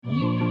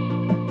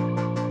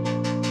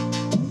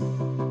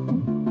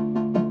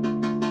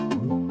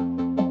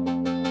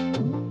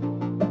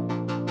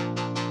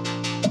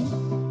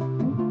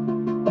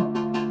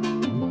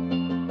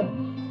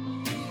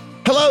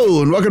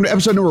Hello, and welcome to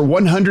episode number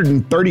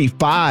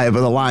 135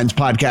 of the Lines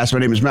Podcast. My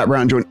name is Matt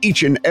Brown, joined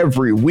each and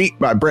every week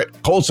by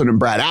Brett Colson and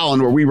Brad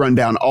Allen, where we run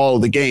down all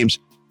the games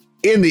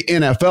in the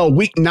NFL.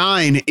 Week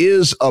 9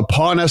 is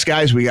upon us,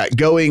 guys. We got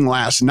going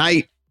last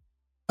night.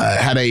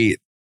 Had a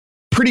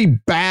pretty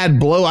bad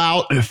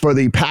blowout for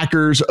the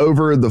Packers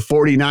over the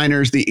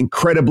 49ers, the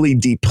incredibly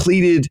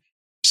depleted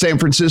San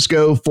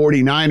Francisco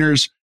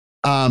 49ers.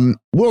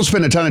 We'll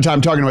spend a ton of time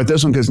talking about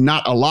this one because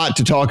not a lot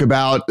to talk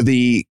about.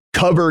 The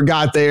cover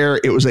got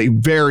there. It was a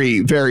very,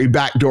 very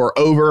backdoor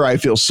over. I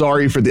feel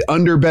sorry for the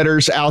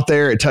underbettors out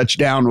there. It touched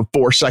down with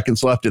 4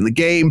 seconds left in the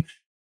game.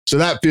 So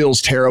that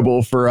feels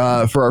terrible for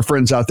our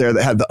friends out there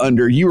that had the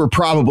under. You were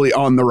probably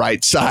on the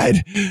right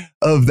side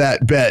of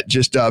that bet.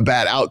 Just a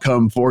bad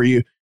outcome for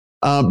you.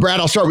 Brad,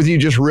 I'll start with you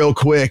just real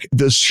quick.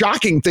 The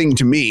shocking thing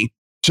to me,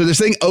 so this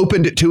thing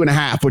opened at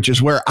 2.5, which is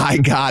where I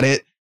got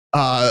it.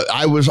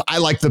 I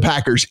like the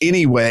Packers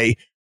anyway,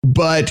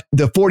 but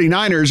the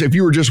 49ers, if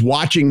you were just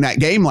watching that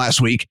game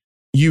last week,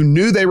 you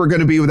knew they were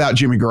going to be without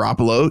Jimmy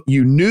Garoppolo.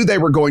 You knew they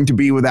were going to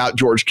be without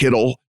George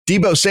Kittle.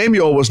 Deebo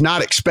Samuel was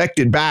not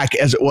expected back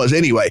as it was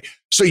anyway.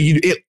 So you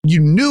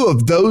knew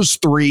of those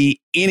three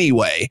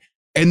anyway.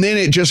 And then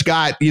it just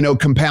got,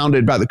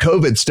 compounded by the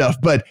COVID stuff.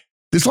 But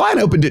this line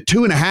opened at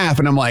 2.5.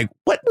 And I'm like,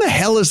 what in the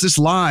hell is this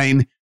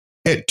line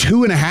at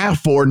 2.5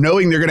 for,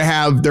 knowing they're going to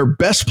have their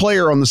best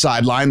player on the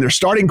sideline, their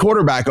starting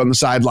quarterback on the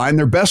sideline,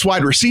 their best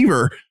wide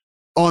receiver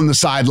on the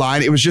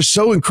sideline? It was just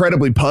so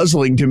incredibly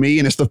puzzling to me.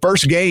 And it's the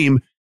first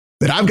game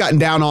that I've gotten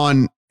down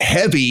on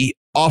heavy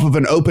off of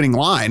an opening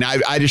line.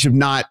 I just have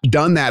not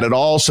done that at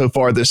all so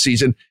far this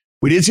season.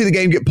 We did see the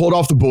game get pulled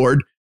off the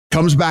board,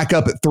 comes back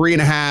up at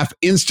 3.5,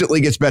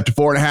 instantly gets bet to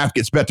 4.5,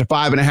 gets bet to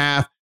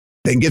 5.5,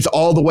 then gets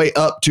all the way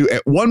up to,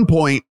 at one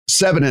point,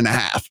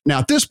 7.5. Now,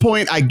 at this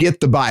point, I get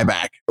the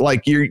buyback.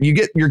 Like you're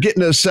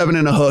getting a 7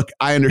 and a hook.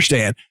 I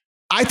understand.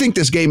 I think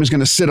this game is going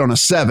to sit on a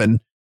 7.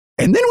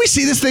 And then we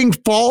see this thing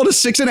fall to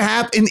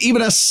 6.5 and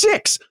even a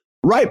 6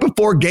 right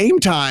before game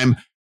time.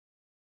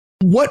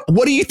 What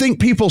do you think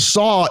people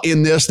saw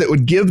in this that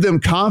would give them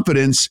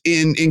confidence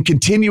in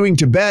continuing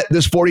to bet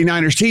this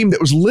 49ers team that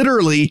was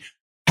literally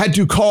had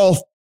to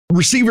call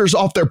receivers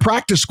off their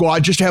practice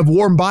squad just to have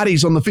warm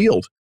bodies on the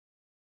field?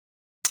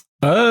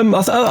 I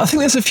think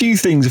there's a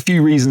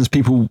few reasons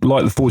people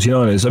like the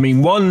 49ers. I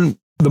mean, one,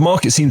 the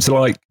market seems to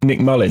like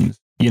Nick Mullins.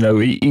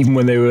 Even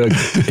when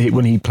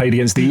when he played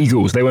against the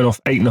Eagles, they went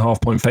off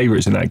 8.5 point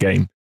favorites in that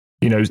game.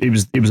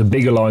 It was a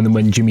bigger line than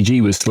when Jimmy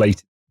G was slated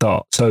to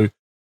start. So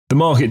the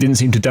market didn't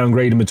seem to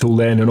downgrade him at all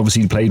then, and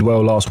obviously he played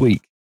well last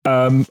week.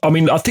 I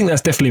think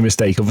that's definitely a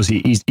mistake. Obviously,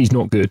 he's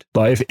not good.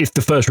 Like if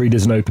the first read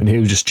isn't open,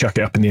 he'll just chuck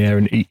it up in the air,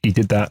 and he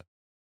did that.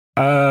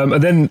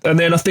 And then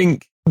I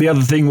think the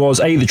other thing was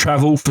the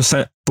travel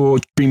for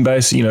Green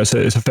Bay. So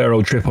it's a fair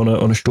old trip on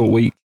a short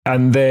week.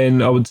 And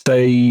then I would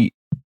say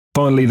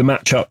finally the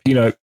matchup.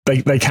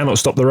 They cannot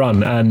stop the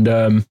run, and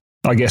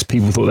I guess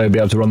people thought they'd be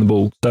able to run the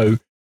ball. So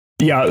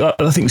yeah,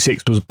 I think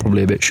 6 was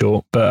probably a bit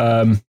short,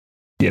 but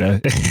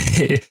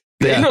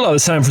It's not like the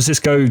San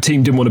Francisco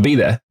team didn't want to be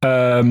there.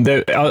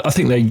 I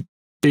think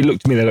it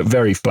looked to me they looked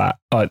very flat.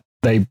 Like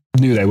they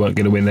knew they weren't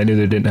going to win. They knew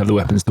they didn't have the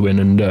weapons to win,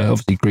 and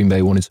obviously Green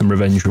Bay wanted some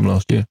revenge from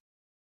last year.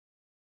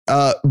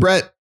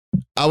 Brett,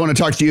 I want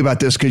to talk to you about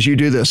this because you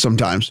do this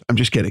sometimes. I'm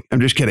just kidding.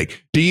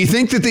 Do you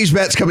think that these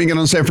bets coming in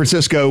on San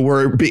Francisco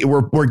were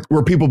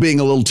people being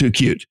a little too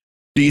cute?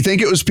 Do you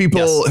think it was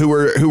people who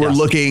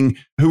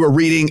were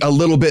reading a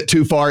little bit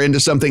too far into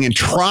something and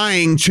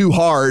trying too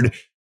hard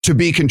to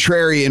be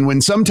contrarian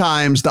when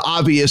sometimes the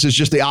obvious is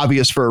just the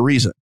obvious for a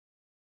reason?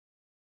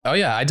 Oh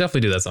yeah, I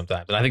definitely do that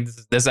sometimes. And I think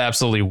this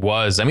absolutely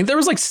was. I mean, there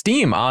was like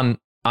steam on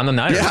the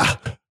Niners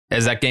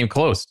as that game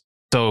closed.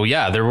 So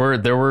yeah, there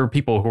were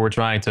people who were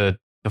trying to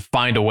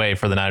find a way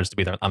for the Niners to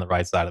be on the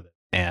right side of it.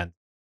 And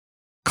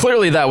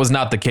clearly that was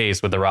not the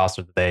case with the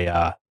roster that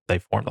they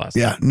formed last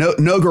year. No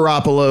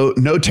Garoppolo,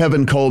 no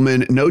Tevin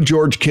Coleman, no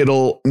George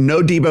Kittle,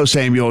 no Deebo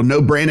Samuel,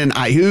 no Brandon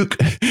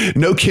Ayuk,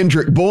 no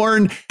Kendrick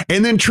Bourne,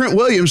 and then Trent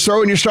Williams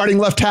throwing your starting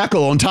left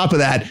tackle on top of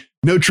that.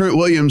 No Trent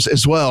Williams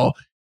as well.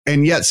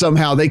 And yet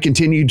somehow they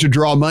continued to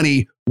draw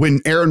money when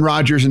Aaron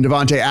Rodgers and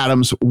Devontae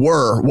Adams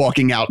were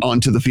walking out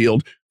onto the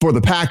field for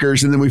the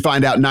Packers. And then we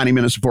find out 90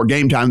 minutes before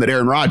game time that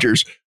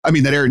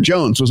Aaron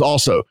Jones was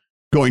also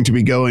going to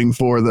be going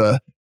for the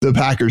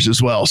Packers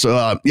as well. So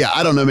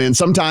I don't know, man.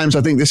 Sometimes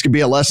I think this could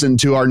be a lesson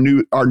to our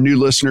new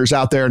listeners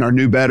out there and our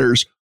new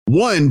bettors.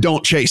 One,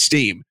 don't chase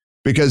steam,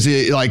 because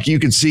you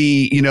could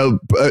see,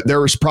 there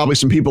was probably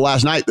some people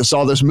last night that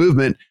saw this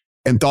movement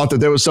and thought that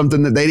there was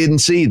something that they didn't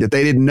see, that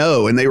they didn't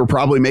know, and they were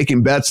probably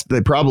making bets that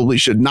they probably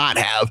should not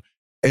have.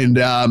 And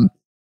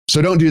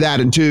so don't do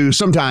that. And two,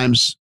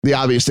 sometimes the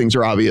obvious things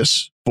are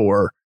obvious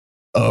for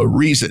a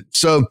reason.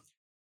 So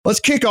let's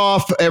kick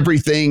off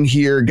everything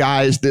here,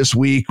 guys, this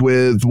week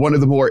with one of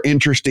the more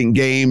interesting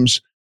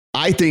games,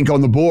 I think,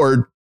 on the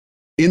board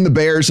in the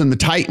Bears and the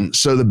Titans.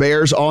 So the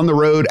Bears on the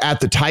road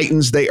at the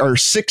Titans. They are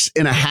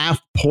 6.5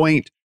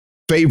 point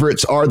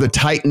favorites, are the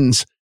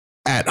Titans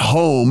at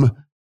home.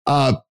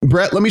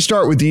 Brett, let me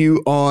start with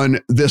you on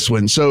this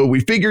one. So we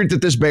figured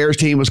that this Bears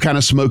team was kind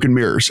of smoke and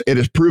mirrors. It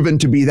has proven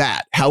to be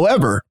that.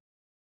 However,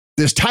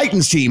 this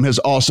Titans team has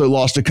also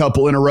lost a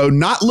couple in a row,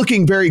 not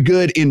looking very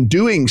good in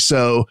doing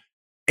so.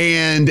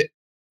 And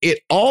it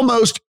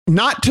almost,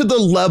 not to the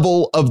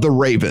level of the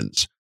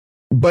Ravens,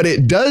 but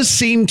it does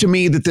seem to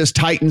me that this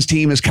Titans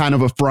team is kind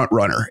of a front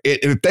runner.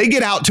 If they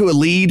get out to a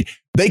lead,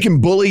 they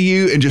can bully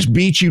you and just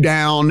beat you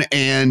down,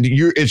 and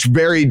it's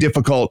very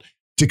difficult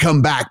to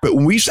come back. But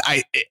when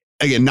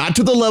again, not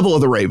to the level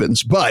of the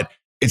Ravens, but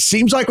it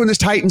seems like when this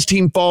Titans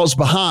team falls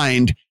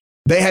behind,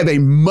 they have a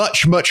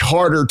much, much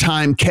harder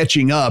time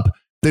catching up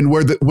than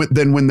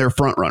when they're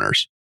front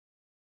runners.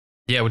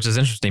 Yeah, which is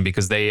interesting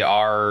because they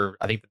are,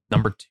 I think, the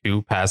number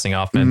 2 passing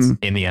offense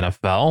in the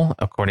NFL,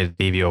 according to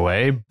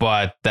DVOA.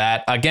 But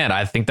that, again,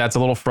 I think that's a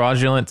little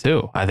fraudulent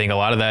too. I think a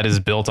lot of that is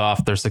built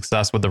off their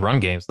success with the run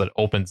games that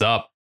opens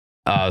up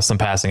some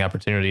passing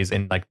opportunities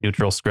in like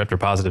neutral script or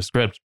positive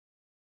script.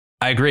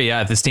 I agree.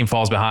 Yeah, if this team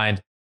falls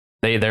behind,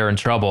 they're in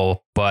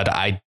trouble. But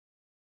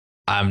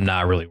I'm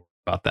not really worried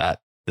about that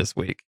this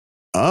week.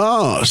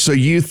 Oh, so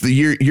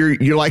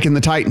you're liking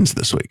the Titans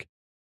this week?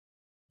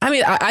 I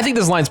mean, I think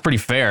this line's pretty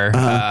fair.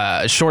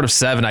 Short of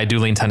 7, I do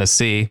lean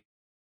Tennessee.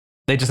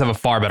 They just have a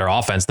far better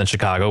offense than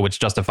Chicago, which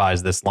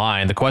justifies this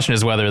line. The question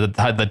is whether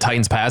the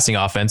Titans passing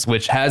offense,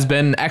 which has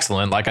been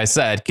excellent, like I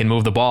said, can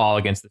move the ball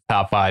against the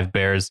top 5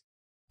 Bears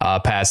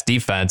pass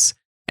defense.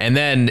 And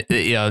then,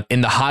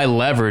 in the high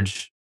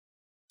leverage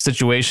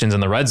situations in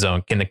the red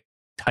zone, can the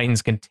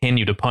Titans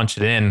continue to punch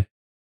it in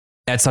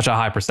at such a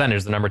high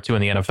percentage, the number 2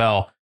 in the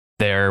NFL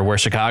there, where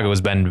Chicago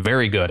has been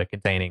very good at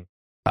containing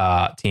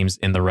teams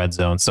in the red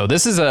zone. So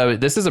this is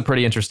a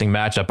pretty interesting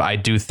matchup. I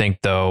do think,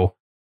 though,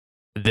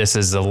 this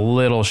is a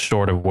little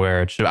short of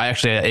where it should.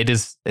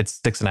 It's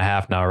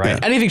 6.5 now, right? Yeah.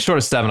 Anything short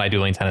of 7, I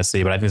do lean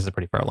Tennessee, but I think this is a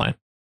pretty fair line.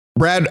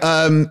 Brad,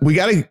 we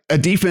got a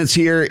defense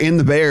here in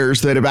the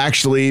Bears that have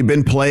actually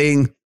been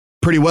playing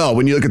pretty well.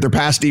 When you look at their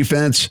pass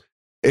defense,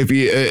 if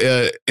you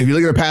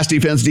look at their pass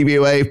defense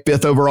DVOA,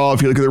 5th overall.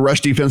 If you look at their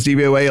rush defense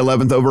DVOA,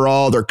 11th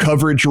overall. Their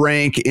coverage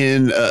rank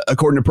in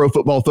according to Pro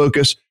Football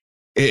Focus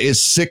is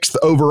 6th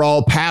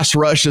overall. Pass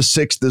rush is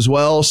 6th as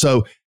well.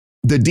 So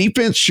the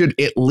defense should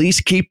at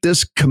least keep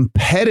this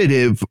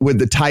competitive with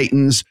the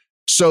Titans.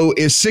 So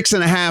is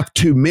 6.5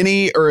 too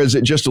many, or is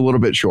it just a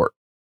little bit short?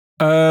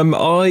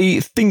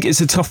 I think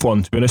it's a tough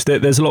one, to be honest.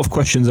 There's a lot of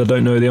questions I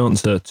don't know the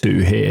answer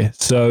to here.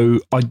 So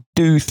I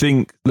do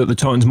think that the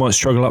Titans might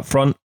struggle up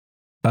front.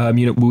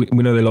 We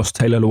know they lost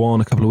Taylor Lewan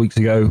a couple of weeks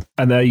ago,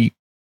 and they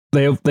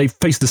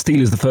faced the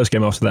Steelers the first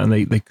game after that, and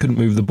they couldn't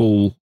move the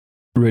ball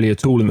really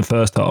at all in the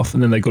first half,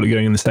 and then they got it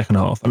going in the second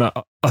half. And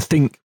I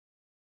think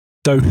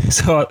so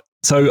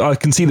I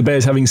can see the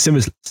Bears having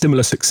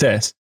similar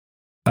success,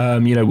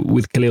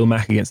 with Khalil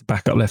Mack against the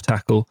backup left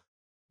tackle.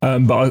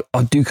 But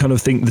I do kind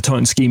of think the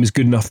Titans scheme is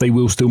good enough. They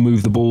will still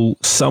move the ball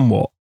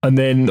somewhat. And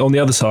then on the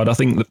other side, I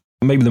think that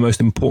maybe the most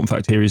important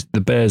factor here is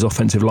the Bears'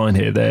 offensive line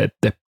here. They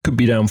could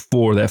be down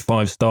 4 of their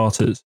 5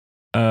 starters.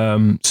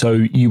 So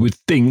you would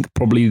think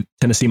probably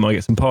Tennessee might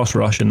get some pass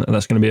rush, and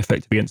that's going to be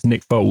effective against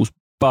Nick Foles.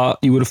 But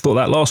you would have thought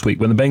that last week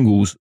when the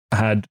Bengals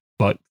had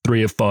like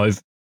 3 of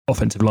 5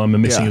 offensive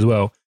linemen missing as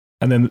well.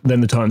 And then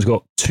the Titans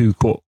got 2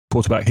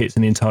 quarterback hits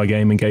in the entire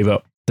game and gave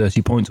up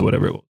 30 points or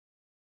whatever it was.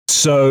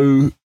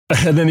 So...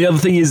 And then the other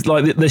thing is,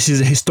 like, this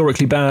is a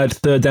historically bad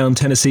third down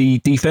Tennessee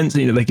defense.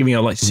 They're giving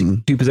out like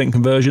 2%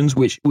 conversions,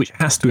 which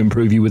has to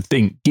improve, you would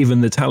think, given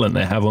the talent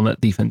they have on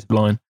that defensive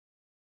line.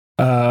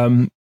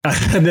 And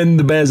then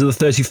the Bears are the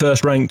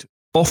 31st ranked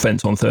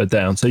offense on third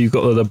down. So you've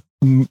got a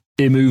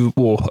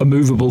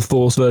movable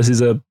force versus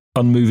a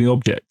unmoving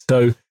object.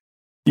 So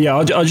yeah,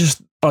 I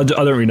don't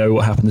really know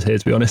what happens here,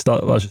 to be honest. I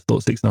just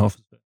thought 6.5.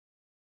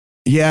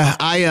 Yeah,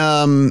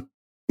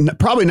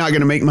 probably not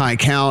going to make my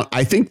account.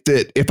 I think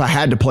that if I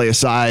had to play a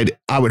side,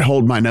 I would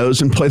hold my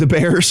nose and play the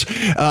Bears,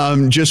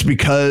 just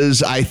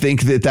because I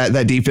think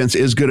that defense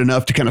is good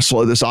enough to kind of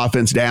slow this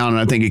offense down. And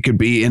I think it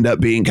could end up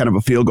being kind of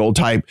a field goal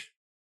type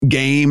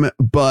game,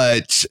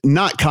 but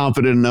not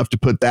confident enough to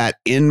put that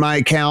in my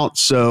account.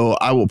 So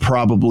I will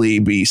probably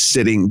be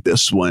sitting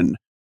this one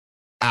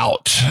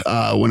out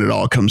when it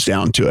all comes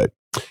down to it.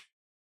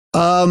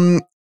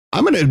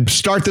 I'm going to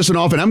start this one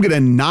off, and I'm going to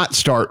not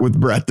start with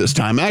Brett this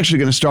time. I'm actually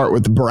going to start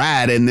with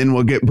Brad, and then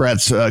we'll get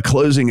Brett's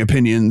closing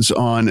opinions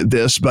on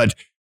this. But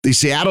the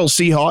Seattle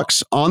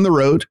Seahawks on the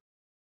road,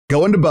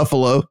 going to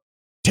Buffalo,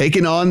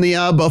 taking on the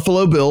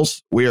Buffalo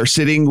Bills. We are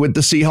sitting with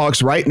the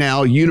Seahawks right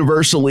now,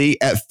 universally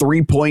at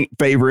 3-point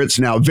favorites.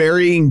 Now,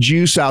 varying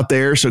juice out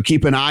there, so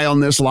keep an eye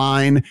on this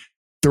line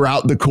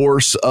throughout the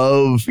course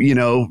of,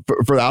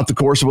 throughout the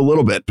course of a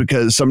little bit,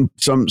 because some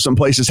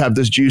places have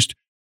this juiced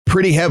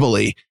pretty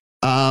heavily.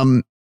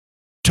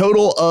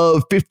 Total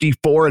of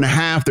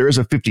 54.5. There is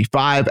a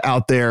 55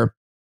 out there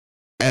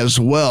as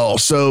well.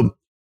 So,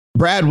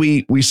 Brad,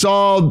 we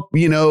saw,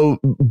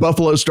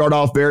 Buffalo start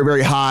off very,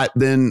 very hot,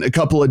 then a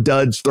couple of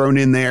duds thrown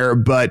in there,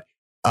 but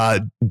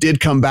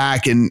did come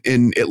back and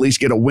at least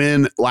get a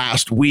win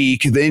last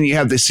week. Then you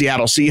have the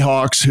Seattle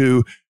Seahawks,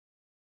 who,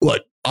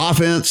 look,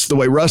 offense, the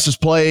way Russ is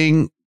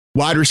playing,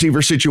 wide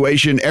receiver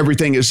situation,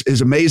 everything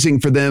is amazing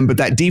for them. But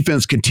that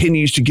defense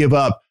continues to give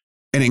up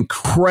an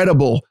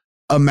incredible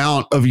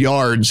amount of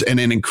yards and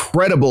an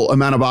incredible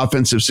amount of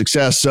offensive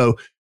success. So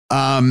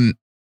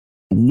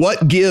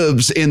what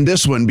gives in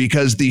this one?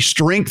 Because the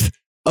strength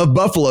of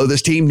Buffalo,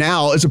 this team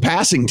now is a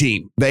passing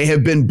team. They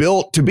have been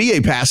built to be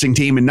a passing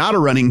team and not a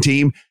running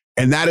team.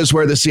 And that is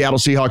where the Seattle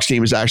Seahawks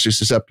team is actually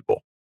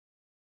susceptible.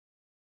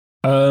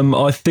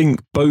 I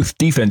think both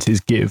defenses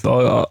give.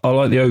 I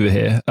like the over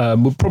here.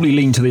 We'll probably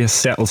lean to the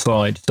Seattle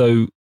side.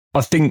 So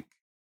I think,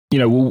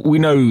 we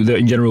know that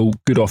in general,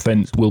 good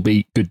offense will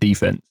beat good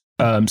defense.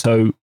 And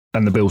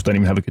the Bills don't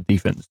even have a good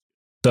defense.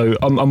 So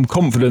I'm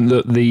confident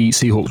that the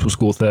Seahawks will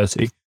score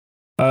 30.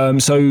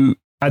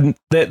 And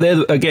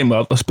they're again,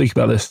 well, I spoke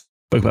about this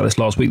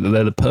last week, that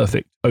they're the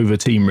perfect over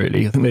team,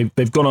 really. I think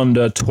they've gone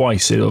under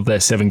twice of their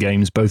 7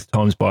 games, both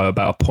times by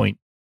about a point.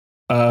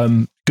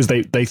 Because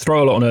they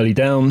throw a lot on early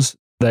downs.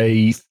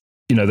 They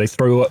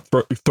throw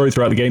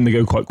throughout the game. They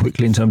go quite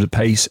quickly in terms of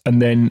pace,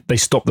 and then they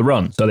stop the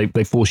run. So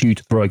they force you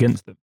to throw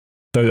against them.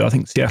 So I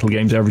think Seattle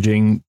game's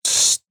averaging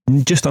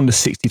just under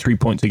 63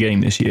 points a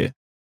game this year.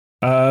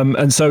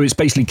 And so it's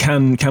basically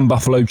can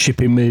Buffalo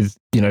chip in with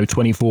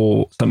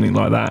 24, something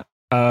like that.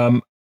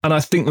 And I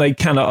think they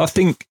can. I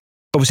think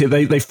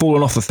obviously they've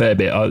fallen off a fair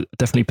bit.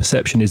 Definitely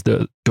perception is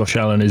that Josh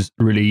Allen is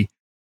really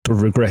sort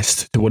of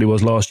regressed to what he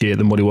was last year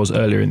than what he was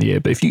earlier in the year.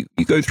 But if you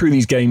go through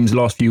these games the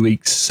last few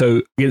weeks,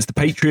 so against the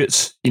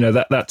Patriots,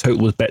 that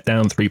total was bet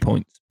down 3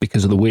 points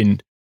because of the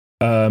wind.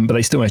 But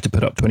they still managed to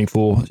put up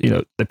 24.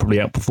 They probably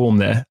outperformed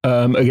there.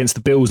 Against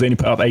the Bills, they only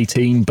put up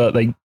 18, but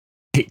they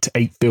kicked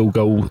 8 field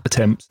goal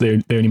attempts. They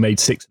only made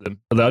 6 of them.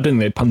 I don't think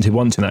they punted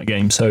once in that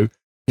game. So,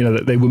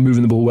 they were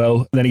moving the ball well.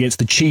 And then against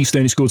the Chiefs, they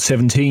only scored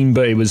 17,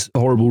 but it was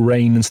horrible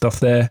rain and stuff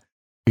there.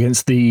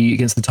 Against the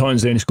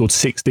Titans, they only scored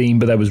 16,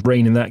 but there was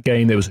rain in that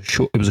game. It was a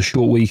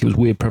short week. It was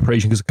weird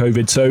preparation because of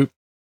COVID. So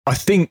I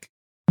think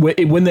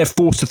when they're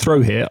forced to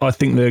throw here, I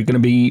think they're going to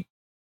be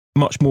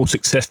much more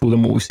successful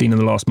than what we've seen in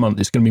the last month.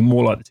 It's going to be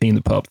more like the team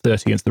that put up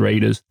 30 against the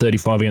Raiders,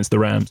 35 against the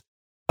Rams.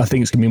 I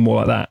think it's going to be more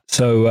like that.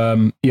 So,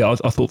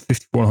 I thought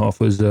 54.5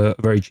 was a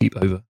very cheap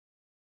over.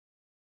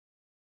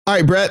 All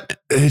right, Brett,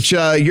 it's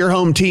your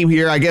home team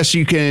here. I guess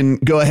you can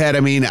go ahead. I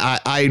mean,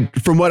 I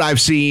from what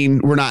I've seen,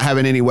 we're not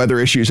having any weather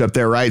issues up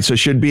there, right? So it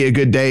should be a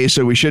good day.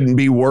 So we shouldn't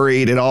be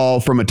worried at all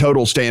from a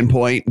total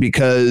standpoint,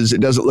 because it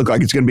doesn't look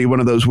like it's going to be one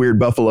of those weird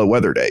Buffalo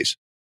weather days.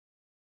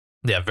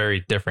 Yeah,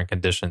 very different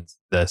conditions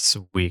this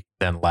week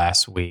than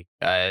last week.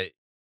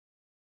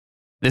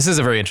 This is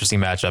a very interesting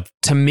matchup.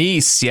 To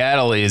me,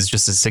 Seattle is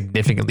just a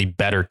significantly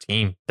better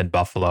team than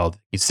Buffalo.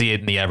 You see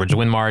it in the average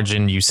win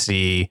margin. You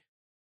see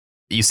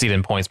it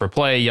in points per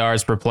play,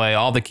 yards per play,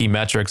 all the key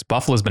metrics.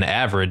 Buffalo's been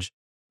average.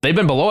 They've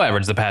been below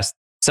average the past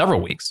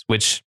several weeks,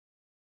 which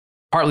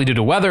partly due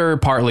to weather,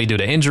 partly due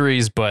to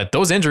injuries, but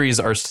those injuries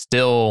are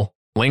still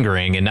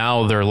lingering, and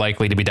now they're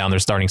likely to be down their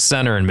starting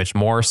center and Mitch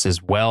Morse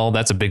as well.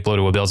 That's a big blow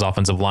to a Bills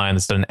offensive line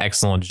that's done an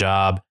excellent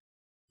job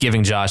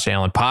giving Josh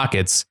Allen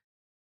pockets.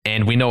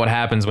 And we know what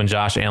happens when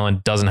Josh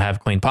Allen doesn't have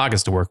clean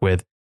pockets to work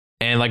with.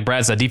 And like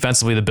Brad said,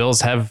 defensively, the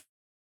Bills have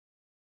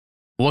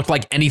looked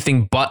like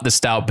anything but the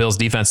stout Bills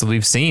defense that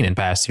we've seen in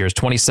past years.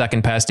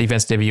 22nd pass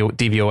defense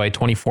DVOA,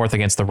 24th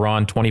against the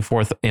run,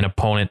 24th in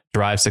opponent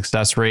drive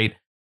success rate.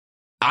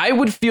 I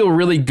would feel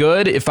really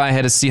good if I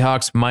had a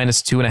Seahawks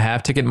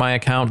 -2.5 ticket in my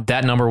account.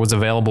 That number was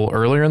available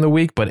earlier in the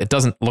week, but it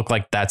doesn't look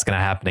like that's going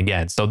to happen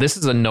again. So this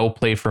is a no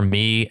play for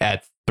me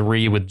at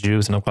 3 with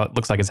juice, and it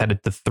looks like it's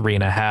headed to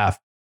 3.5.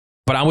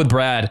 But I'm with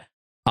Brad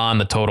on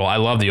the total. I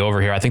love the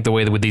over here. I think the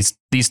way that with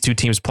these two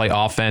teams play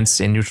offense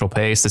in neutral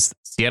pace,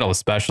 Seattle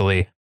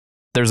especially,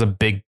 there's a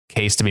big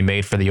case to be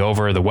made for the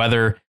over. The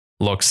weather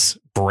looks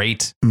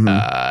great.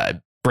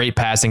 Great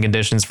passing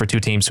conditions for two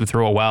teams who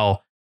throw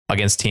well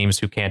against teams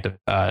who can't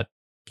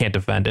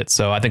defend it.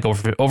 So I think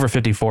over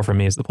 54 for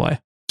me is the play.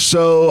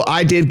 So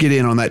I did get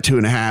in on that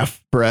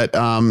 2.5, Brett.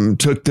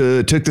 Took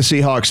the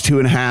Seahawks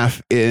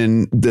 2.5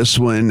 in this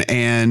one,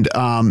 and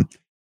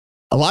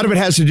a lot of it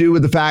has to do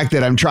with the fact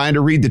that I'm trying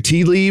to read the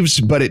tea leaves,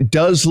 but it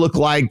does look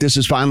like this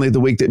is finally the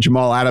week that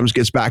Jamal Adams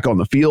gets back on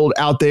the field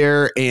out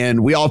there.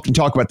 And we often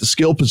talk about the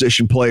skill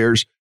position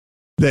players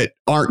that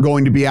aren't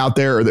going to be out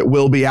there or that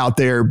will be out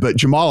there, but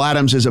Jamal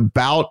Adams is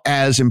about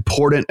as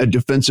important a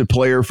defensive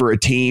player for a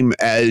team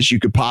as you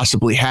could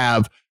possibly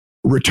have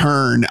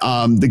return.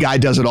 The guy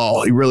does it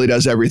all. He really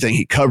does everything.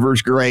 He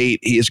covers great.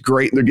 He is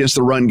great against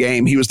the run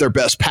game. He was their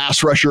best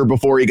pass rusher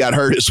before he got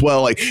hurt as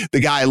well. Like,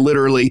 the guy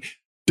literally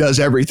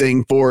does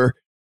everything for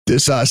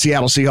this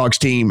Seattle Seahawks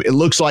team. It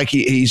looks like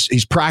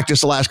he's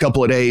practiced the last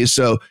couple of days,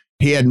 so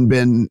he hadn't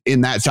been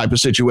in that type of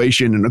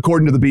situation. And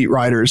according to the beat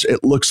writers,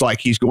 it looks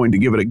like he's going to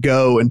give it a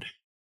go. And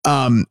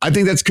I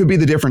think that could be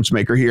the difference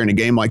maker here in a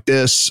game like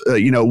this.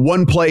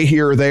 One play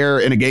here or there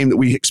in a game that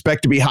we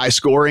expect to be high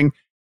scoring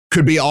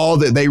could be all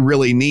that they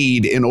really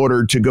need in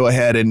order to go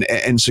ahead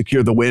and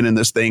secure the win in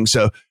this thing.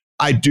 So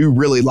I do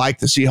really like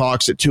the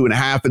Seahawks at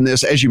 2.5 in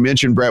this. As you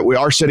mentioned, Brett, we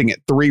are sitting at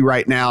 3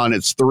 right now, and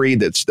it's 3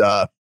 that's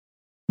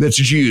that's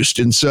juiced.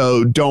 And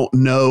so don't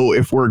know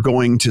if we're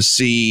going to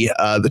see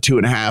the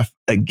 2.5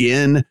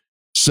 again.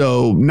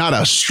 So not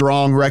a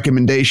strong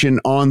recommendation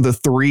on the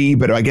 3,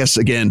 but I guess,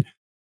 again,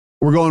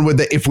 we're going with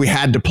the if we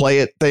had to play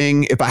it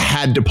thing. If I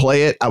had to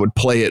play it, I would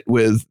play it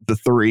with the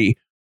 3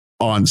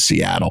 on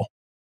Seattle.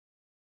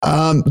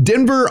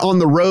 Denver on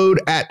the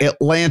road at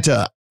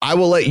Atlanta. I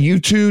will let you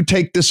two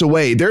take this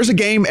away. There's a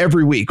game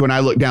every week when I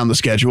look down the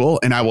schedule,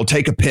 and I will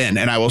take a pen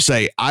and I will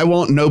say, I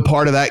want no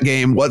part of that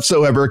game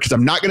whatsoever, because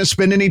I'm not going to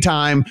spend any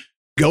time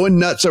going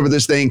nuts over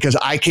this thing, because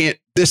I can't,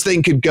 this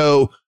thing could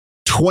go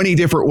 20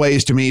 different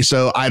ways to me,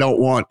 so I don't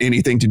want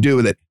anything to do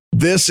with it.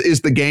 This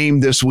is the game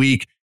this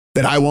week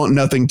that I want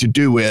nothing to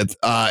do with.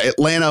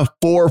 Atlanta,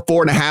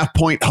 4.5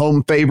 point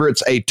home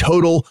favorites, a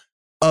total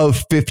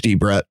of 50,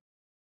 Brett.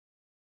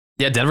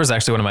 Yeah, Denver's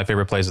actually one of my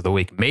favorite plays of the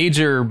week.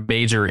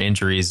 Major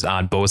injuries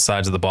on both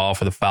sides of the ball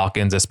for the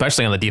Falcons,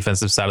 especially on the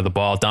defensive side of the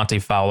ball. Dante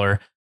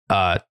Fowler,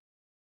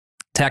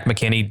 Takk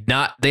McKinney,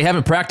 they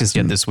haven't practiced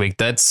yet this week.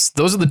 Those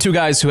are the two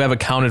guys who have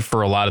accounted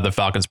for a lot of the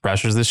Falcons'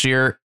 pressures this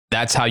year.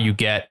 That's how you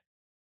get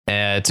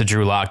to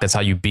Drew Lock. That's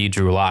how you beat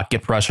Drew Lock.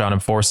 Get pressure on him,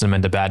 force him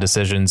into bad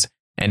decisions,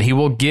 and he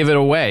will give it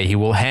away. He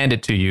will hand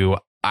it to you.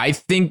 I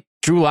think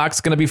Drew Lock's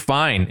going to be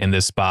fine in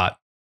this spot.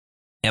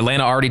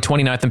 Atlanta already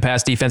 29th in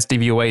pass defense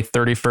DVOA,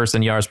 31st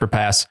in yards per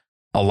pass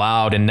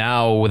allowed. And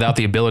now without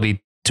the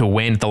ability to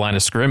win at the line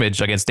of scrimmage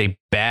against a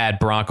bad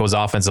Broncos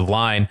offensive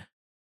line,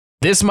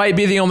 this might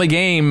be the only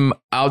game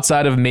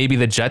outside of maybe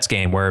the Jets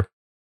game where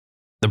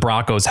the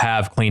Broncos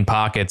have clean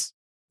pockets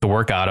to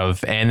work out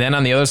of. And then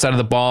on the other side of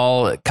the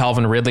ball,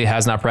 Calvin Ridley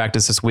has not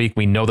practiced this week.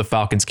 We know the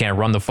Falcons can't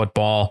run the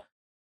football.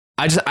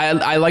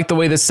 I like the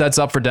way this sets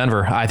up for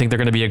Denver. I think they're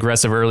going to be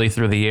aggressive early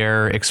through the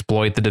air,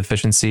 exploit the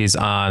deficiencies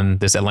on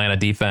this Atlanta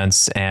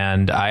defense,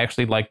 and I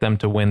actually like them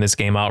to win this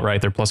game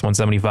outright. They're plus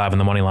 175 in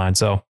the money line.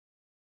 So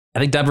I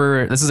think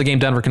this is a game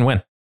Denver can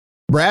win.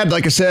 Brad,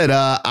 like I said,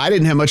 I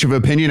didn't have much of an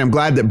opinion. I'm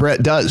glad that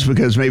Brett does,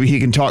 because maybe he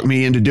can talk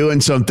me into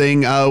doing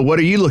something. What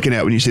are you looking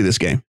at when you see this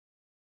game?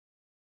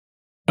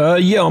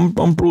 Yeah,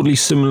 I'm broadly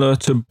similar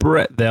to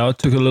Brett there. I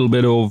took a little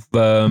bit of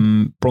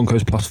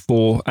Broncos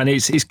 +4, and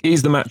it's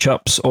the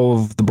matchups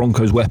of the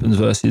Broncos weapons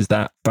versus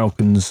that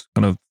Falcons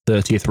kind of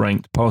 30th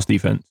ranked pass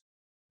defense.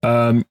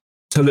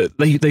 So that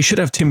they should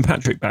have Tim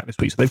Patrick back this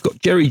week. So they've got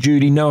Jerry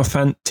Jeudy, Noah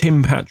Fant,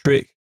 Tim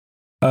Patrick,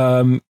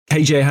 KJ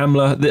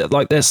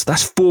Hamler.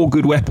 That's 4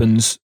 good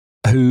weapons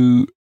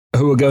who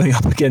are going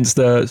up against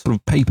the sort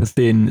of paper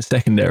thin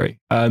secondary.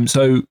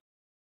 So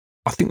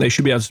I think they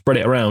should be able to spread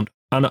it around.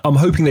 And I'm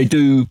hoping they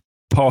do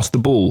pass the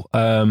ball.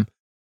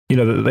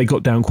 They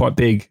got down quite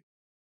big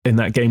in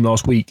that game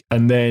last week,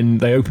 and then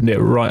they opened it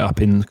right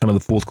up in kind of the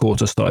fourth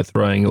quarter, started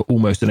throwing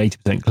almost an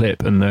 80%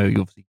 clip, and they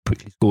obviously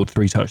quickly scored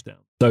 3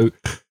 touchdowns. So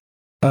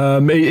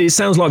it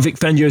sounds like Vic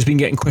Fangio has been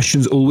getting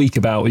questions all week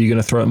about, are you going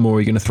to throw it more?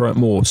 Are you going to throw it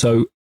more?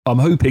 So I'm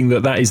hoping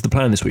that is the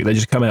plan this week. They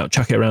just come out,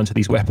 chuck it around to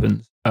these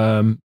weapons,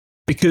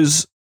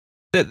 because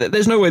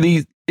there's no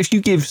way if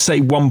you give,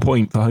 say, 1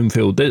 point for home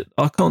field,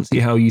 I can't see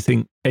how you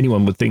think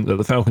anyone would think that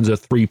the Falcons are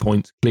 3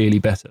 points clearly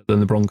better than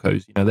the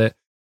Broncos. They're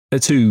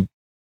 2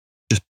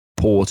 just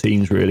poor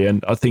teams, really.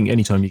 And I think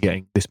anytime you're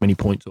getting this many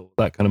points or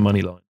that kind of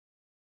money line,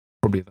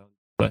 probably a value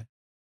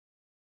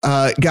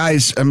play.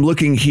 Guys, I'm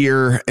looking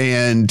here,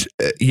 and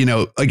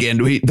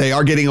again, they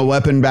are getting a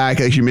weapon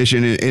back, as you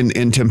mentioned,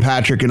 in Tim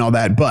Patrick and all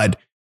that. But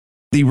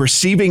the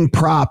receiving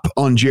prop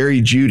on Jerry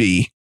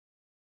Jeudy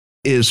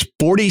is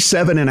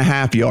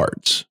 47.5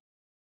 yards.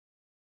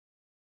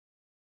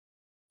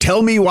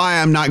 Tell me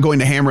why I'm not going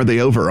to hammer the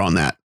over on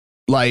that.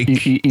 Like,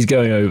 he's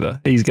going over.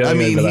 He's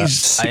going over that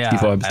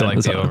 65% I like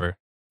the over.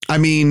 I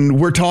mean,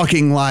 we're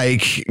talking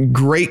like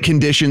great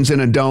conditions in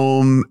a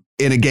dome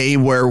in a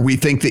game where we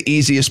think the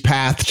easiest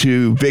path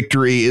to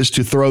victory is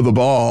to throw the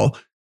ball.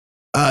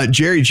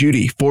 Jerry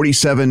Jeudy,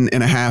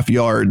 47.5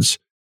 yards.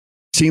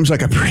 Seems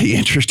like a pretty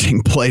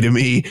interesting play to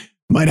me.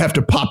 Might have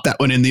to pop that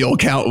one in the old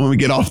count when we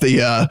get off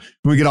the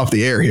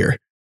air here.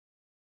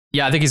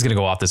 Yeah, I think he's going to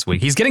go off this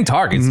week. He's getting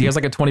targets. He has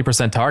like a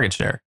 20% target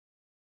share.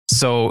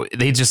 So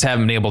they just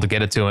haven't been able to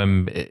get it to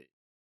him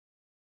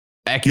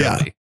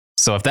accurately. Yeah.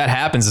 So if that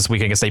happens this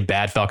week against a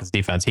bad Falcons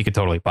defense, he could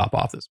totally pop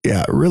off this.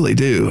 Yeah, really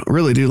do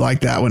like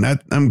that one.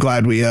 I'm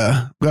glad we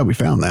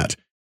found that.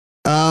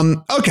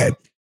 Okay,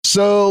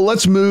 so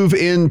let's move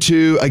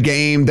into a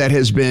game that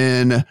has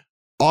been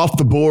off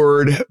the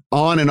board,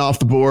 on and off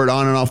the board,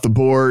 on and off the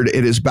board.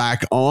 It is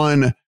back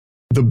on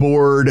the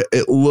board,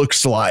 it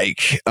looks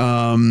like.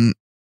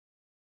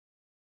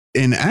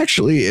 And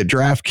actually at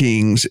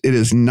DraftKings, it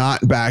is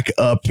not back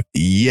up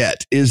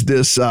yet. Is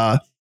this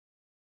a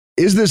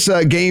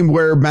game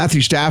where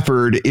Matthew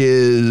Stafford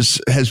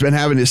has been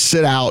having to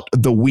sit out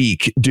the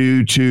week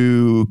due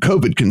to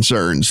COVID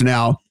concerns?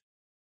 Now,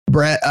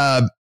 Brad,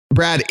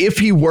 if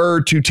he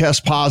were to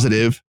test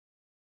positive,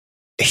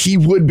 he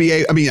would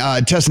be,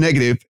 test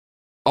negative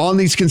on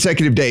these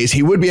consecutive days,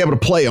 he would be able to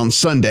play on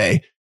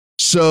Sunday.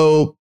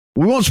 So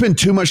we won't spend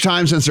too much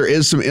time since there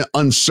is some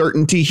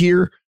uncertainty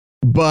here.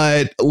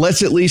 but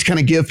let's at least kind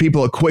of give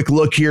people a quick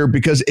look here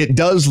because it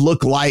does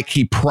look like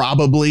he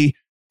probably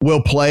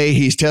will play.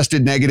 He's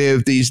tested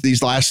negative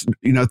these last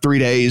 3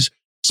 days.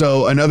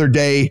 So another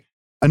 2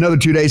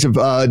 days of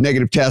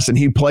negative tests, and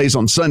he plays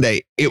on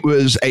Sunday. It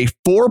was a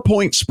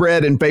 4-point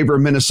spread in favor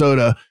of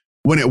Minnesota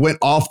when it went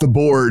off the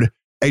board,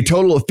 a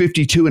total of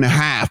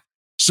 52.5.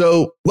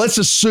 So let's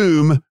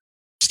assume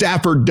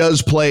Stafford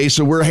does play.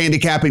 So we're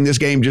handicapping this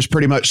game just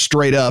pretty much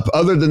straight up,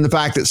 other than the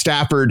fact that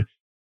Stafford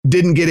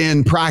didn't get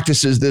in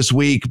practices this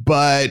week,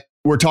 but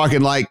we're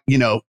talking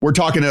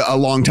a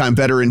longtime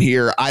veteran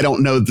here. I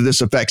don't know that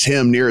this affects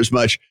him near as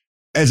much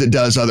as it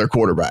does other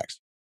quarterbacks.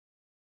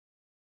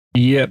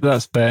 Yep,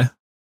 that's fair.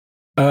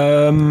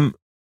 Well,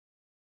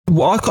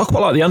 I quite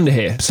like the under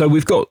here. So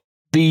we've got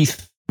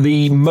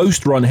the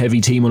most run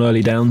heavy team on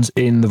early downs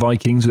in the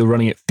Vikings. They're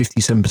running at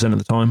 57% of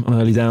the time on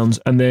early downs.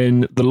 And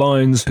then the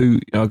Lions, who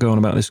I go on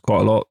about this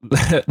quite a lot,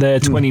 they're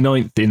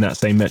 29th in that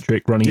same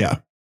metric, running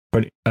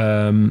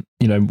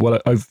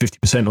well over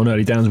 50% on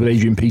early downs with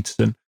Adrian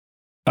Peterson.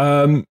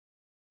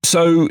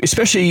 So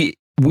especially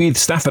with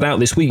Stafford out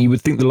this week, you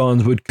would think the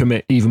Lions would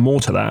commit even more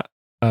to that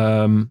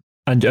and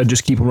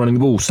just keep on running the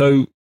ball.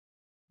 So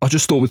I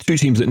just thought with two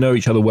teams that know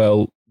each other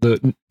well,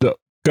 that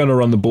going to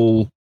run the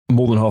ball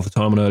more than half the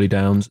time on early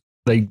downs,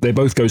 they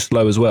both go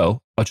slow as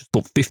well. I just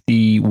thought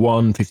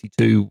 51,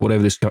 52,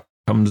 whatever this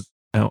comes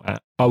out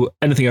at,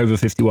 anything over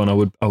 51, I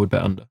would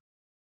bet under.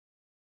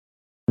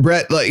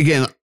 Brett,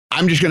 again,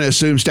 I'm just going to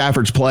assume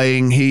Stafford's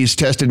playing. He's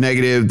tested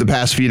negative the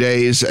past few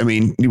days. I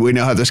mean, we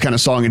know how this kind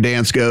of song and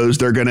dance goes.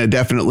 They're going to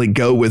definitely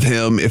go with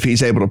him if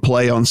he's able to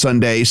play on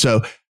Sunday.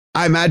 So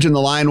I imagine the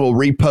line will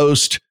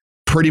repost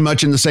pretty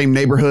much in the same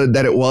neighborhood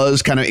that it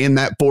was, kind of in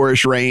that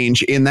 4-ish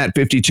range, in that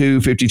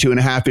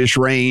 52.5-ish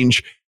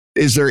range.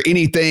 Is there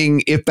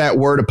anything, if that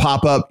were to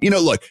pop up,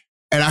 look,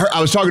 and I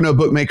was talking to a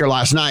bookmaker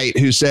last night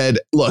who said,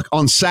 look,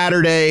 on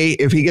Saturday,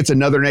 if he gets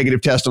another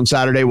negative test on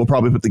Saturday, we'll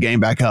probably put the game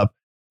back up.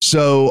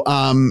 So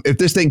if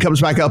this thing comes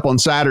back up on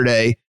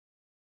Saturday,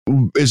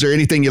 is there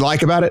anything you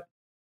like about it?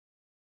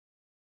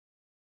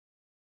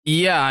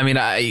 Yeah, I mean,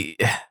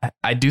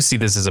 I do see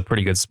this as a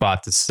pretty good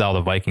spot to sell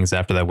the Vikings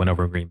after that win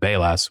over Green Bay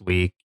last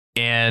week.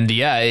 And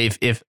yeah,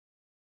 if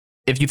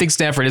you think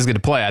Stafford is going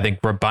to play, I think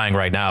we're buying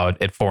right now at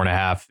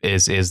 4.5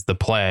 is the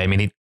play. I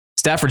mean,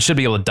 Stafford should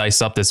be able to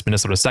dice up this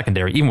Minnesota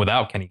secondary even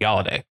without Kenny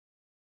Golladay.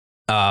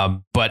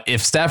 But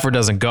if Stafford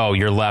doesn't go,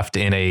 you're left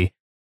in a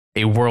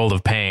world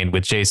of pain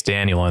with Chase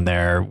Daniel in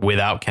there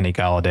without Kenny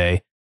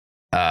Golladay.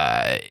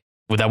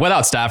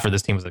 Without Stafford,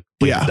 this team was a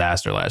complete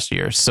disaster last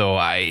year. So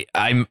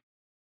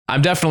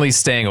I'm definitely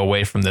staying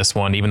away from this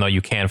one, even though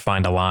you can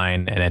find a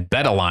line and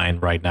bet a line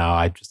right now.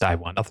 I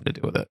want nothing to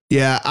do with it.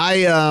 Yeah,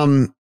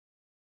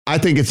 I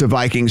think it's the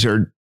Vikings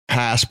or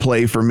pass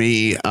play for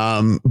me,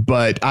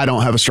 but I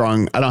don't have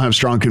strong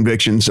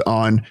convictions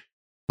on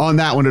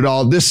that one at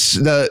all.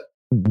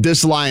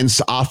 This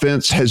Lions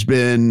offense has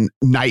been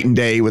night and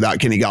day without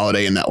Kenny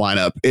Golladay in that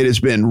lineup. It has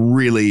been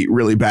really,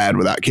 really bad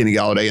without Kenny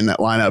Golladay in that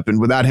lineup, and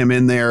without him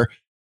in there,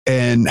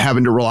 and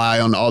having to rely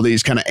on all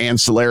these kind of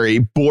ancillary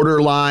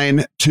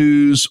borderline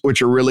twos,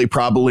 which are really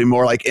probably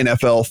more like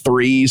NFL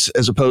threes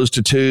as opposed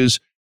to twos.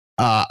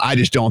 I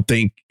just don't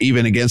think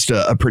even against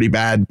a pretty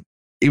bad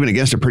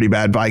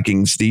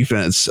Vikings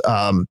defense,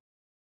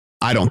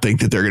 I don't think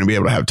that they're going to be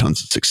able to have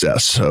tons of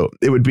success. So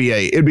it'd be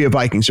a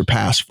Vikings or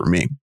pass for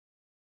me.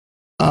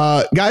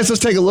 Guys, let's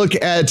take a look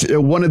at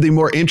one of the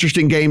more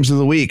interesting games of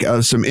the week.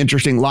 Some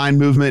interesting line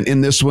movement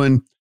in this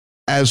one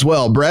as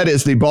well. Brett,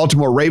 is the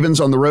Baltimore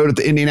Ravens on the road at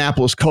the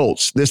Indianapolis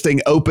Colts. This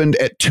thing opened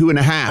at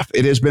 2.5.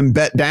 It has been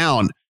bet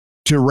down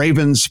to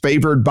Ravens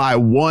favored by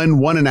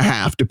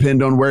 1.5,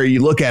 depend on where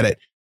you look at it.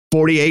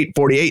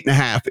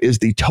 48.5 is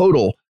the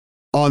total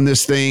on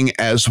this thing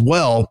as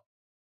well.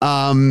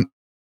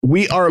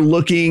 We are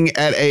looking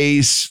at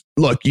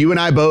look, you and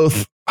I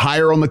both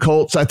higher on the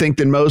Colts, I think,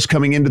 than most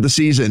coming into the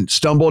season.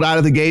 Stumbled out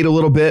of the gate a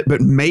little bit, but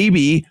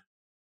maybe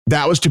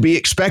that was to be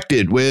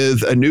expected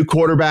with a new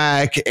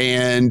quarterback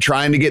and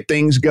trying to get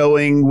things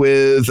going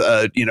with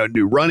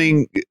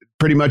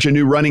pretty much a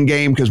new running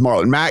game because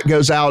Marlon Mack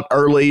goes out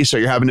early. So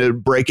you're having to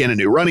break in a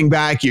new running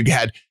back. You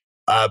had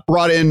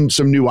brought in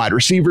some new wide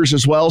receivers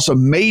as well. So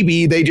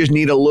maybe they just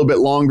need a little bit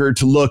longer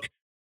to look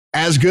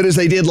as good as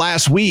they did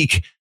last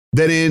week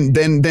than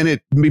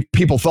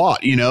people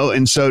thought,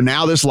 And so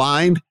now this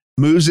line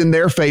moves in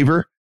their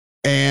favor,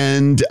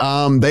 and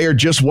they are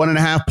just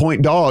 1.5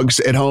 point dogs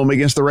at home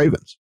against the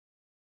Ravens.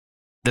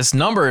 This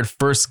number at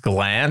first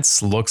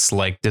glance looks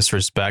like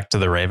disrespect to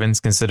the Ravens,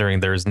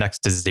 considering there's next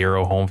to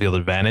zero home field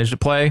advantage to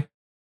play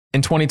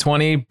in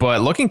 2020.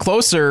 But looking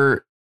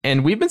closer,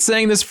 and we've been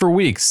saying this for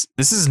weeks,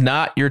 this is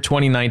not your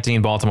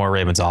 2019 Baltimore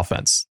Ravens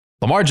offense.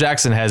 Lamar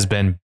Jackson has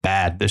been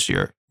bad this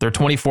year. They're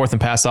 24th in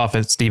pass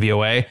offense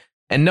DVOA.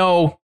 And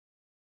no,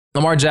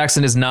 Lamar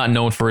Jackson is not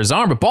known for his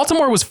arm, but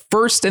Baltimore was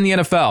first in the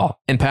NFL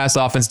in pass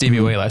offense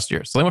DVOA last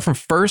year. So they went from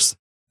first.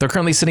 They're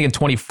currently sitting in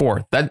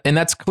 24th.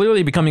 That's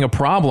clearly becoming a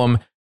problem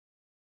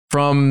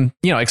from,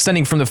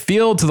 extending from the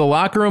field to the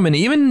locker room and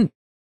even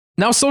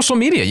now social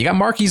media. You got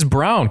Marquise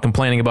Brown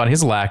complaining about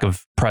his lack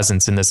of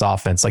presence in this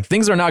offense. Like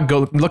things are not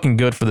looking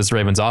good for this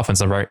Ravens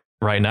offense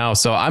right now.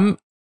 So I'm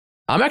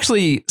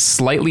actually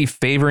slightly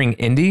favoring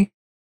Indy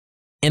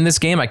in this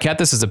game. I kept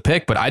this as a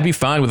pick, but I'd be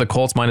fine with the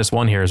Colts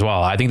 -1 here as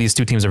well. I think these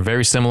two teams are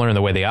very similar in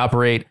the way they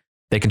operate.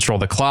 They control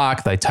the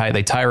clock. They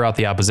tire out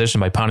the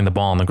opposition by pounding the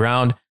ball on the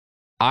ground.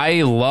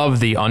 I love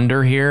the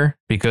under here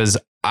because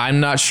I'm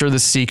not sure the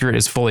secret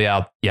is fully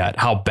out yet,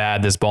 how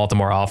bad this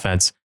Baltimore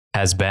offense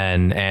has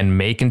been and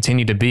may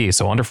continue to be.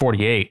 So under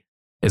 48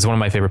 is one of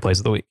my favorite plays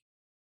of the week.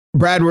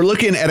 Brad, we're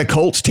looking at a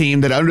Colts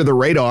team that under the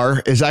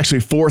radar is actually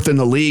 4th in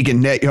the league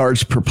in net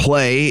yards per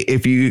play.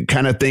 If you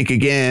kind of think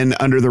again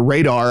under the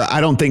radar,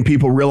 I don't think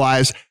people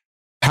realize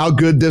how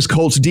good this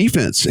Colts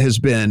defense has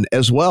been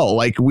as well.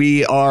 Like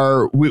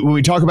when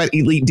we talk about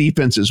elite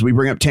defenses, we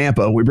bring up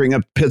Tampa, we bring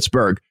up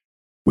Pittsburgh.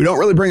 We don't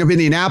really bring up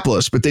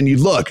Indianapolis, but then you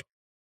look,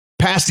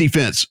 pass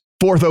defense,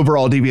 4th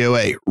overall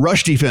DVOA,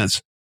 rush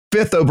defense,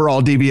 5th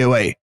overall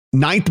DVOA,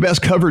 9th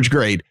best coverage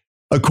grade,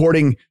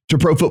 according to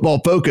Pro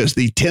Football Focus,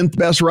 the 10th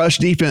best rush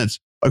defense,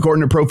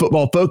 according to Pro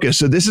Football Focus.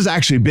 So this has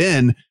actually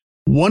been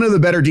one of the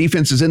better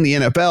defenses in the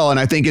NFL. And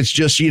I think it's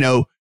just,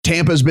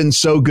 Tampa's been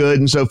so good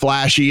and so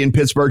flashy, and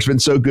Pittsburgh's been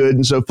so good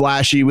and so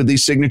flashy with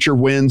these signature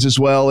wins as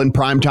well in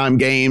primetime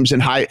games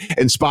and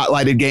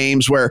spotlighted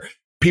games where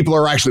people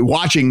are actually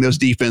watching those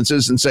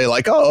defenses and say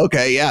like, oh,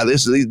 okay, yeah,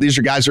 these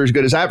are guys who are as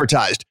good as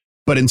advertised.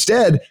 But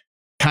instead,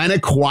 kind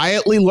of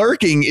quietly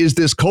lurking is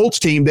this Colts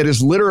team that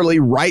is literally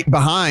right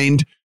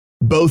behind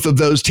both of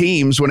those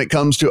teams when it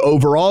comes to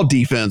overall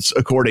defense,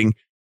 according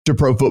to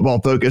Pro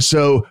Football Focus.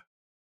 So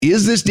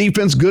is this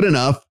defense good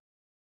enough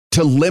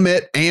to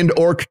limit and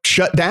or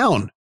shut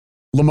down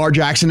Lamar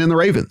Jackson and the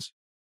Ravens?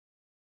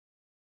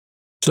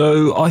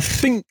 So I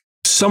think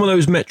some of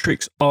those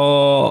metrics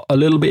are a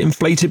little bit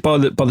inflated by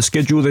the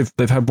schedule.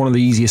 They've had one of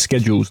the easiest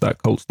schedules,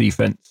 that Colts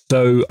defense.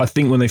 So I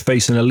think when they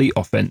face an elite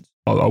offense,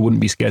 I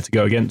wouldn't be scared to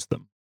go against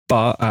them.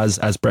 But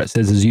as Brett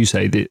says, as you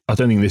say, I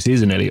don't think this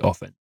is an elite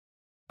offense.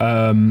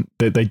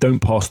 They don't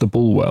pass the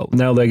ball well.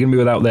 Now they're going to be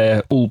without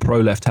their all-pro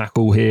left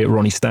tackle here,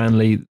 Ronnie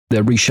Stanley.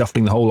 They're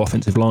reshuffling the whole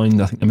offensive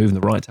line. I think they're moving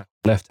the right tackle,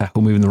 left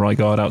tackle, moving the right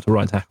guard out to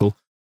right tackle.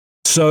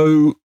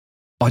 So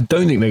I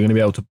don't think they're going to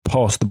be able to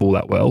pass the ball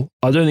that well.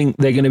 I don't think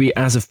they're going to be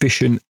as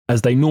efficient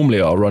as they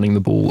normally are running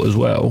the ball as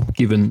well,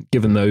 given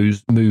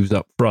those moves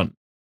up front.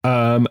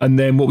 And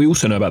then what we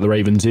also know about the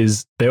Ravens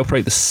is they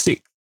operate the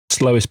 6th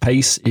slowest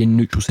pace in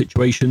neutral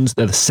situations.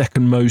 They're the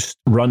 2nd most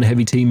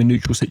run-heavy team in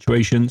neutral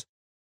situations.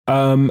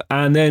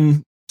 And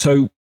then,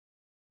 so,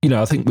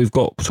 I think we've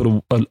got sort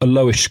of a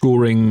lowish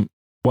scoring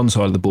one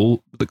side of the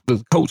ball.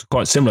 The Colts are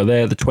quite similar.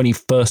 They're the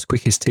 21st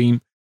quickest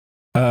team.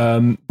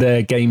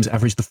 Their games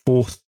average the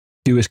 4th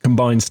fewest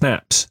combined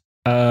snaps.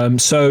 And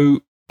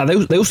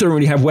they also don't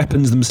really have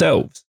weapons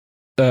themselves.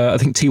 I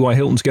think T.Y.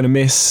 Hilton's going to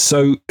miss.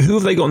 So who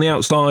have they got on the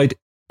outside?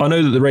 I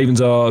know that the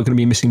Ravens are going to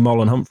be missing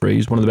Marlon Humphrey.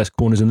 He's one of the best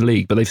corners in the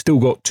league, but they've still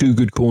got 2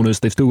 good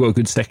corners. They've still got a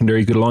good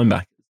secondary, good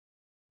linebacker.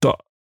 So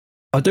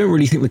I don't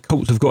really think the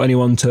Colts have got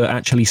anyone to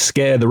actually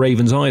scare the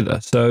Ravens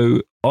either.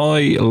 So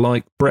I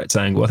like Brett's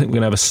angle. I think we're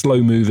going to have a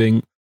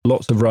slow-moving,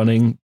 lots of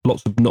running,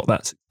 lots of not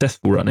that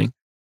successful running,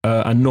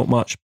 and not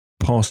much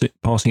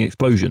passing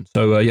explosion.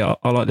 So I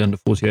like the under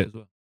 48 as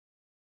well.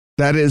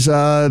 That is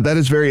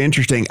very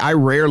interesting. I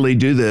rarely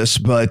do this,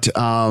 but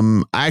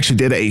I actually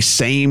did a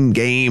same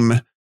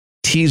game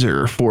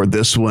teaser for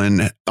this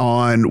one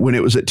on when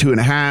it was at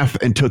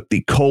 2.5 and took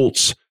the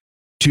Colts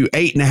to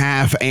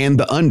 8.5 and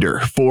the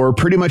under for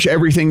pretty much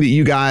everything that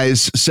you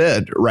guys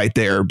said right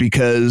there,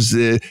 because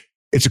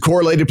it's a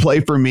correlated play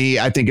for me.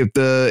 I think if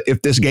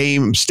this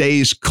game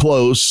stays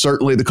close,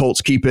 certainly the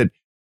Colts keep it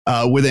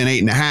within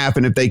 8.5.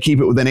 And if they keep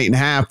it within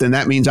 8.5, then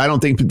that means I don't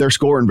think that they're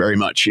scoring very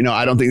much.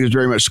 I don't think there's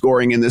very much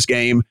scoring in this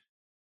game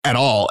at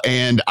all.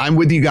 And I'm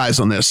with you guys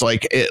on this.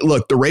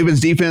 Look, the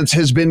Ravens defense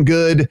has been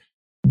good.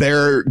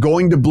 They're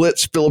going to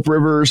blitz Phillip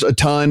Rivers a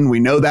ton. We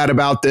know that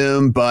about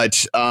them,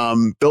 but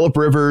Phillip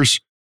Rivers,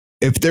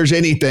 if there's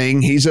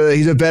anything, he's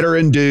a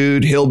veteran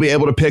dude. He'll be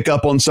able to pick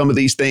up on some of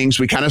these things.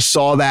 We kind of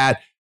saw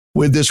that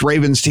with this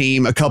Ravens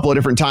team a couple of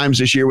different times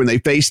this year when they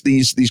face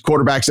these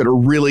quarterbacks that are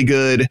really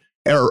good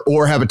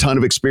or have a ton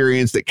of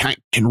experience that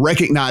can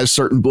recognize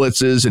certain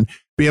blitzes and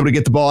be able to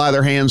get the ball out of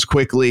their hands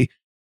quickly.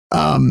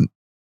 I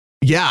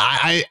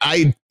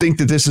think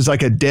that this is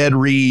like a dead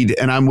read,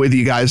 and I'm with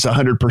you guys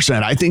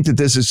 100%. I think that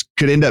this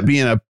could end up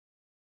being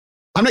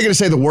I'm not going to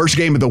say the worst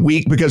game of the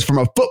week, because from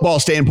a football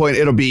standpoint,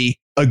 it'll be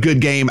a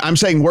good game. I'm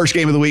saying worst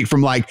game of the week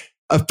from like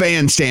a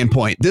fan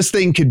standpoint. This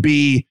thing could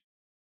be,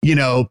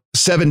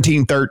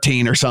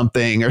 17-13 or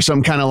something, or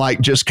some kind of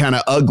like just kind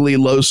of ugly,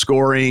 low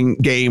scoring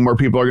game where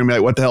people are going to be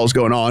like, what the hell is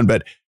going on?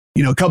 But,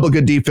 a couple of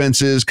good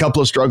defenses,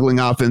 couple of struggling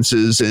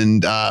offenses.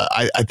 And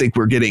I think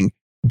we're getting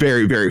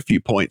very, very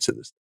few points in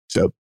this.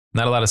 So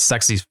not a lot of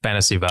sexy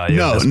fantasy value.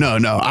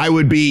 No. I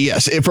would be,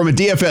 yes, from a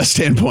DFS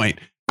standpoint,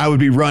 I would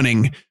be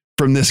running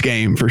from this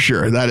game for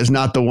sure. That is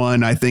not the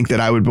one I think that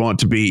I would want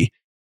to be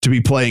to be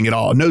playing at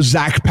all. No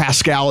Zach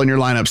Pascal in your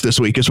lineups this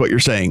week is what you're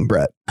saying,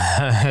 Brett.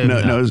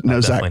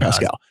 No Zach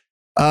Pascal.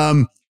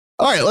 All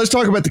right, let's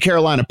talk about the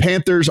Carolina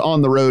Panthers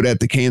on the road at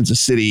the Kansas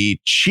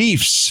City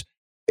Chiefs.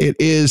 It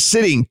is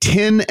sitting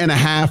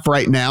 10.5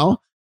 right now.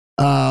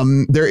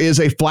 There is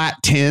a flat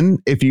 10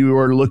 if you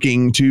are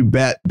looking to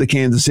bet the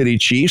Kansas City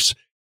Chiefs.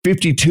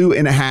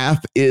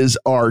 52.5 is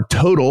our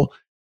total.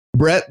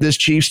 Brett, this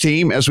Chiefs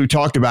team, as we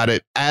talked about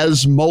it,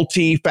 as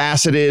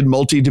multifaceted,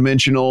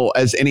 multidimensional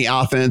as any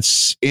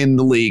offense in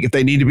the league. If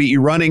they need to beat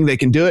you running, they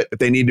can do it. If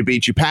they need to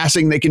beat you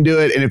passing, they can do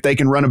it. And if they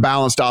can run a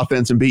balanced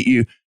offense and beat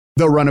you,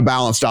 they'll run a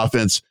balanced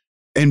offense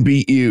and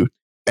beat you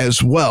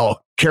as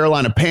well.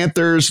 Carolina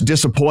Panthers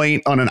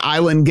disappoint on an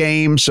island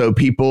game. So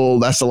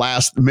that's the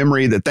last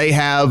memory that they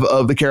have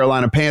of the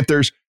Carolina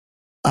Panthers.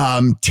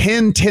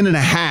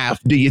 10.5.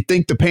 Do you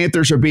think the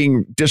Panthers are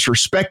being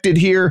disrespected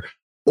here?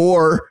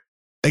 Or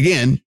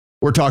again,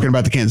 we're talking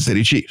about the Kansas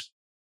City Chiefs.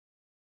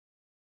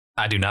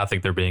 I do not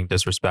think they're being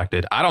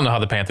disrespected. I don't know how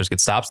the Panthers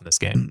get stops in this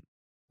game.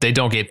 They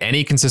don't get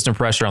any consistent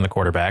pressure on the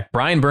quarterback.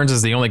 Brian Burns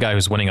is the only guy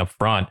who's winning up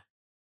front.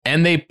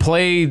 And they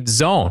play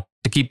zone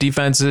to keep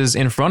defenses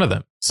in front of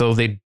them so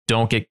they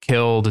don't get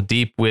killed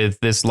deep with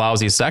this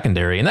lousy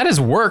secondary. And that has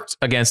worked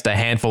against a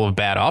handful of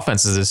bad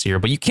offenses this year.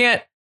 But you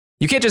can't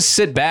just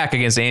sit back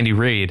against Andy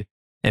Reid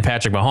and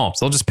Patrick Mahomes.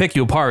 They'll just pick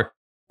you apart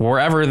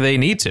wherever they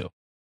need to.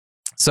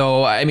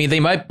 So, I mean,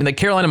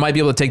 Carolina might be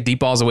able to take deep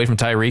balls away from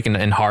Tyreek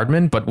and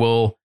Hardman, but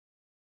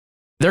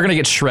they're going to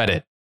get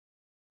shredded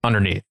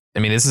underneath.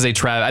 I mean, I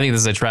think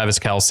this is a Travis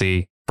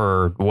Kelce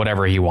for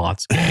whatever he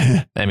wants.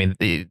 I mean,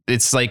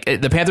 it's like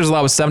the Panthers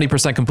allow a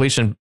 70%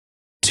 completion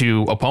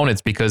to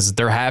opponents because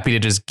they're happy to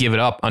just give it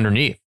up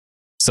underneath.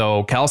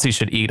 So Kelce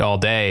should eat all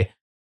day.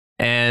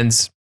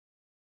 And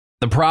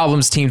the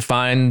problems teams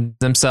find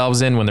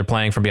themselves in when they're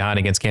playing from behind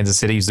against Kansas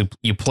City is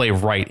you play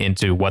right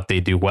into what they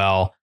do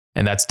well,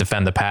 and that's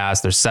defend the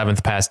pass. They're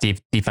 7th pass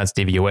defense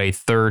DVOA,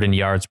 3rd in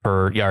yards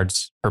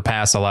per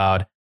pass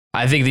allowed.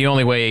 I think the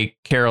only way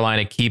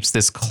Carolina keeps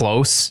this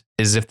close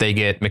is if they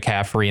get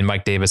McCaffrey and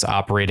Mike Davis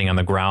operating on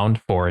the ground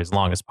for as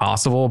long as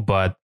possible.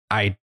 But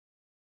I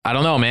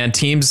don't know, man.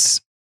 Teams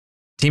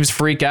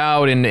freak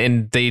out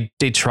and they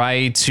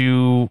try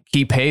to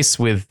keep pace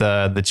with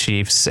the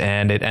Chiefs,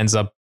 and it ends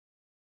up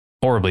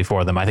horribly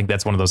for them. I think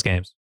that's one of those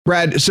games.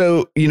 Brad,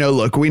 so,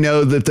 look, we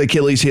know that the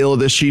Achilles heel of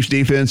this Chiefs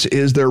defense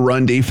is their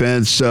run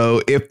defense.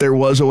 So if there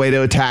was a way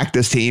to attack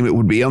this team, it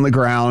would be on the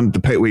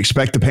ground. We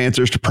expect the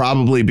Panthers to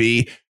probably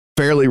be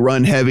fairly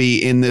run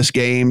heavy in this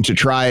game to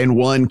try and,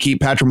 1,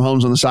 keep Patrick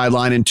Mahomes on the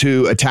sideline, and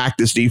 2, attack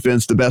this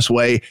defense the best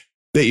way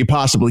that you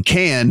possibly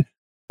can.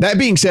 That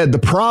being said, the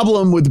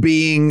problem with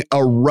being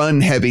a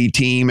run heavy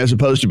team as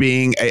opposed to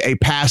being a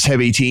pass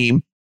heavy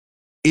team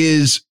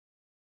is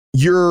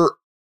your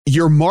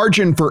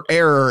margin for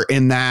error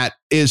in that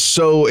is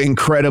so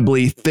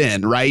incredibly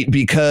thin, right?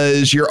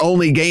 Because you're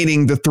only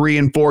gaining the 3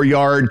 and 4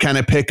 yard kind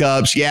of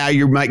pickups. Yeah,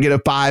 you might get a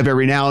 5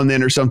 every now and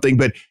then or something,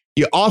 but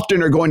you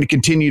often are going to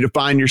continue to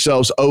find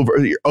yourselves over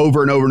and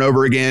over and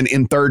over again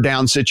in third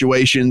down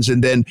situations.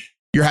 And then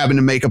you're having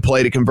to make a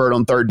play to convert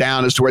on third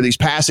down, as to where these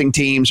passing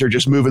teams are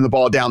just moving the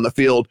ball down the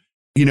field,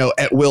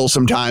 at will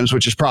sometimes,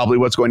 which is probably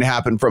what's going to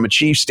happen from a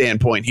Chiefs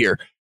standpoint here.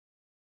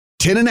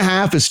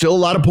 10.5 is still a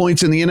lot of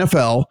points in the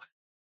NFL.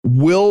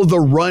 Will the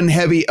run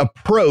heavy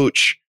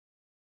approach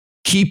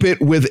keep it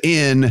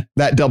within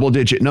that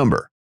double-digit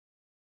number?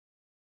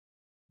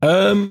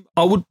 I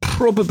would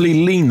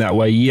probably lean that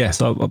way.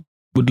 Yes, I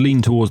would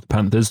lean towards the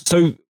Panthers.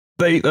 So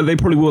they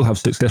probably will have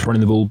success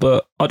running the ball,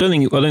 but I don't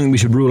think we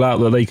should rule out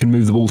that they can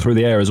move the ball through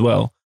the air as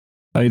well.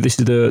 This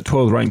is the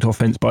 12th ranked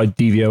offense by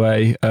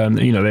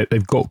DVOA.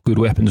 They've got good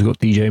weapons. They've got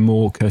DJ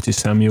Moore, Curtis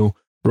Samuel,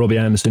 Robbie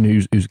Anderson,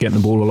 who's getting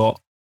the ball a lot.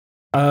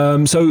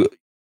 So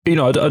I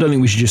don't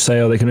think we should just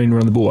say, they can only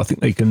run the ball. I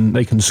think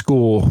they can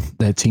score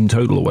their team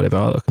total or whatever.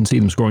 I can see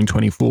them scoring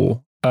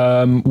 24.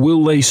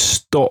 Will they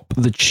stop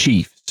the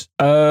Chiefs?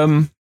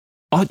 I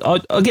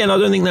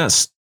don't think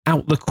that's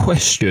out the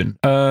question.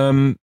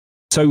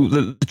 So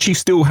the Chiefs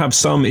still have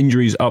some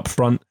injuries up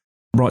front.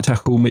 Right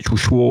tackle Mitchell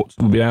Schwartz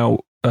will be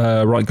out.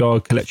 Right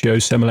guard Kelechi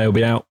Osemele will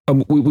be out.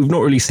 We've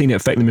not really seen it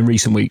affect them in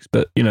recent weeks,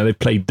 but they've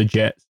played the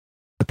Jets,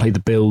 they played the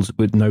Bills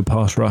with no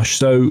pass rush.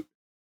 So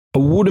I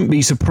wouldn't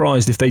be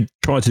surprised if they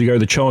try to go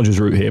the Chargers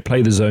route here,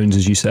 play the zones,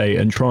 as you say,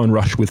 and try and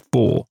rush with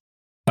 4.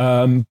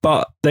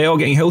 But they are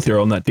getting healthier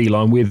on that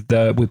D-line with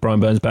Brian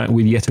Burns back,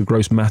 with Yetur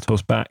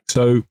Gross-Matos back.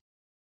 So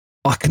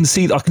I can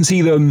see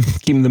them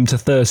giving them to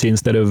 30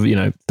 instead of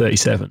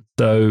 37.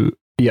 So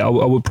yeah, I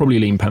would probably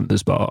lean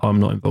Panthers, but I'm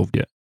not involved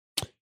yet.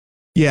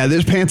 Yeah,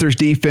 this Panthers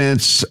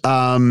defense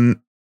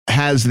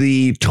has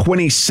the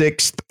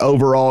 26th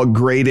overall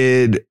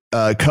graded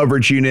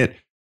coverage unit.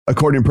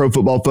 According to Pro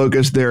Football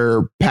Focus,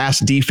 their pass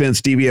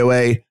defense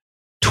DVOA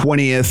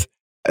 20th.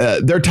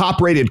 Their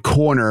top rated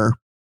corner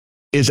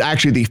is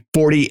actually the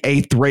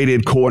 48th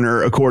rated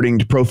corner according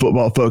to Pro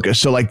Football Focus.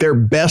 So like their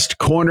best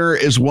corner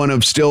is one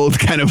of still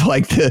kind of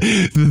like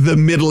the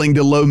middling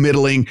to low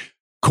middling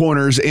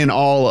corners in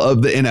all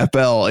of the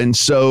NFL. And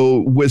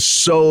so with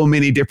so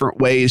many different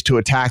ways to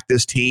attack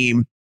this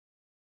team,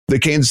 the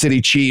Kansas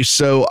City Chiefs.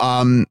 So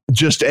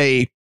just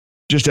a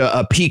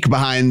peek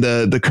behind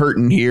the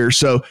curtain here.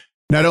 So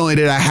not only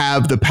did I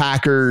have the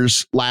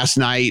Packers last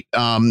night,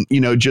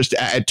 just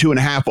at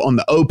 2.5 on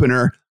the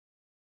opener,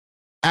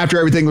 after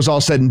everything was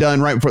all said and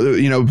done, right before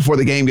before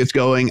the game gets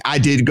going, I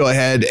did go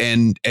ahead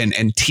and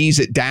tease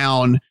it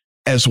down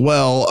as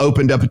well.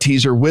 Opened up a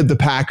teaser with the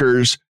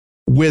Packers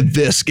with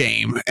this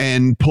game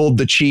and pulled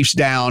the Chiefs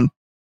down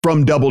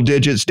from double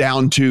digits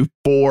down to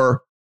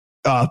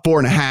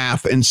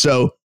 4.5. And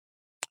so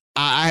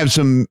I have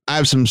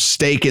some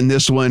stake in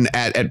this one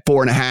at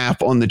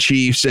 4.5 on the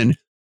Chiefs, and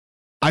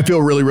I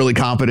feel really, really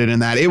confident in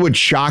that. It would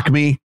shock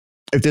me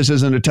if this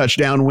isn't a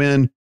touchdown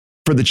win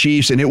for the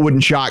Chiefs, and it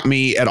wouldn't shock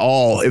me at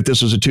all if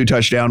this was a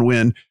 2-touchdown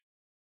win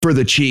for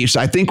the Chiefs.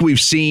 I think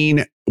we've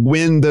seen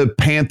when the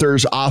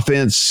Panthers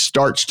offense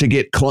starts to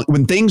get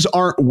when things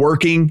aren't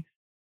working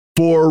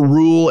for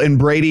Rule and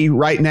Brady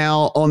right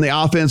now on the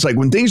offense, like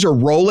when things are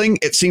rolling,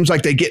 it seems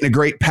like they get in a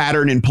great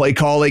pattern in play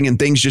calling and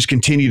things just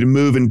continue to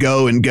move and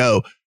go and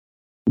go.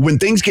 When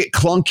things get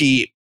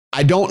clunky,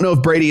 I don't know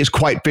if Brady has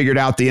quite figured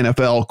out the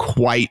NFL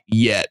quite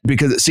yet,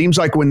 because it seems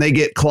like when they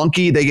get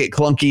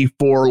clunky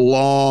for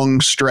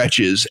long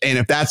stretches. And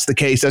if that's the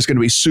case, that's going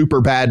to be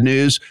super bad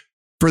news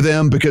for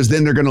them, because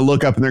then they're going to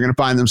look up and they're going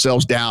to find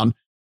themselves down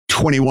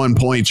 21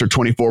 points or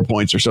 24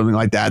 points or something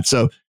like that.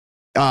 So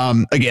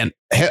again,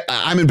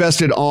 I'm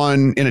invested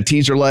in a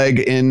teaser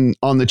leg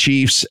on the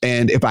Chiefs.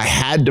 And if I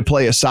had to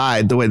play a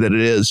side the way that it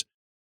is,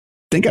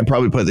 I think I'd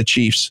probably play the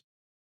Chiefs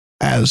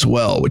as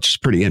well, which is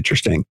pretty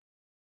interesting.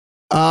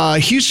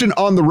 Houston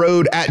on the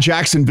road at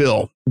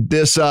Jacksonville.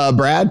 This,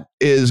 Brad,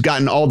 is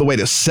gotten all the way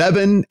to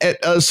 7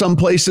 at some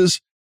places.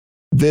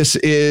 This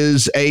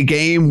is a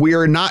game we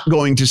are not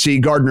going to see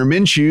Gardner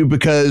Minshew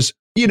because,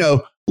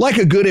 like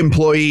a good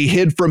employee,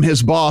 hid from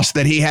his boss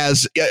that he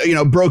has,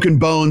 broken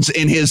bones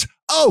in his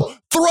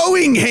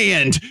throwing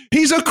hand.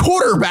 He's a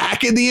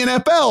quarterback in the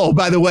NFL,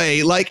 by the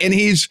way, and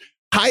he's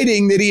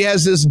hiding that he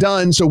has this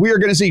done. So we are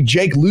going to see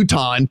Jake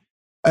Luton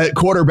at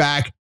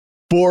quarterback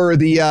for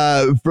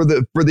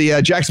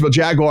the Jacksonville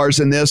Jaguars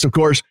in this. Of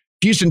course,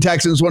 Houston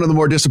Texans, one of the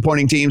more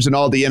disappointing teams in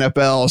all the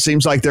NFL.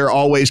 Seems like they're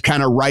always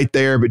kind of right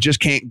there, but just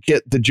can't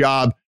get the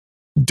job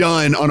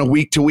done on a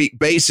week-to-week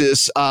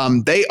basis.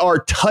 They are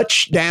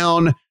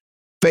touchdown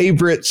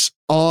favorites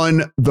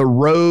on the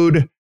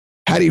road.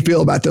 How do you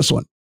feel about this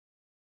one?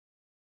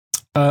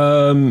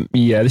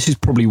 This is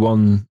probably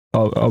one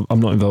I'm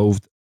not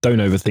involved. Don't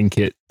overthink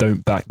it.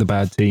 Don't back the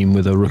bad team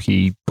with a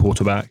rookie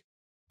quarterback.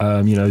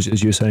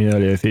 As you were saying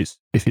earlier, if it's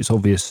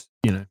obvious,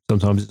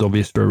 sometimes it's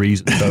obvious for a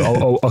reason.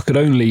 So I could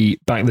only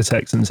back the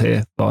Texans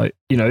here.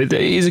 It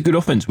is a good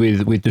offense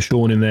with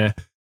Deshaun in there,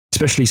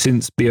 especially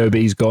since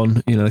BOB's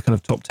gone. Kind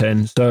of top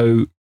 10.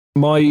 So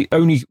my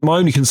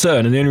only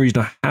concern, and the only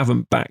reason I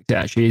haven't backed it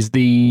actually, is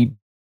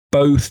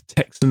both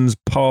Texans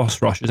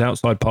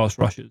outside pass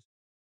rushers,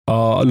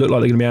 look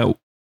like they're going to be out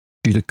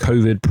due to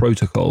COVID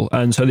protocol,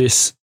 and so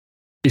this.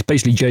 It's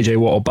basically JJ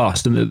Watt or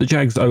bust, and the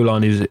Jags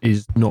O-line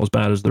is not as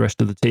bad as the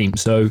rest of the team.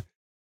 So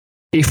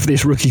if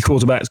this rookie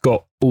quarterback's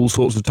got all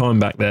sorts of time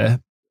back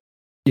there,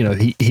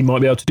 he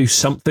might be able to do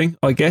something,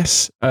 I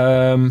guess.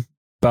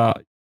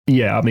 But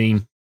yeah, I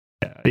mean,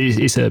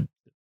 it's a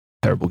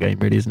terrible game,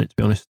 really, isn't it? To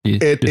be honest,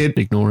 just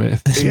ignore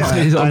it.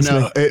 I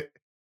know.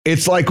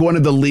 It's like one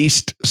of the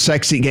least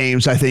sexy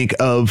games, I think,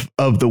 of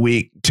the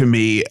week to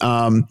me.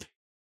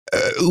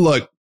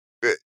 Look,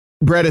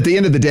 Brett, at the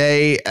end of the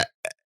day,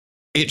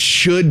 it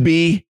should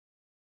be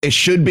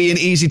an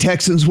easy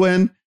Texans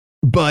win,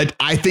 but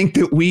I think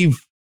that we've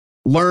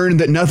learned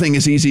that nothing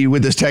is easy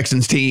with this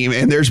Texans team.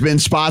 And there's been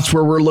spots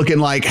where we're looking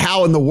like,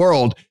 how in the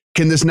world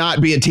can this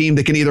not be a team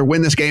that can either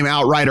win this game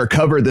outright or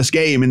cover this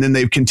game? And then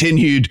they've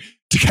continued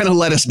to kind of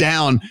let us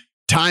down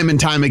time and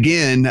time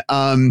again.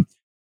 I'm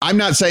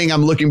not saying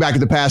I'm looking back at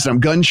the past and I'm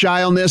gun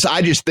shy on this.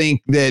 I just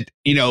think that,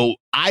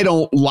 I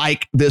don't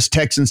like this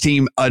Texans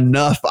team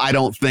enough, I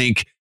don't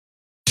think,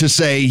 to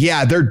say,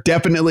 yeah, they're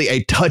definitely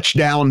a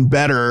touchdown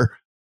better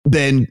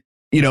than,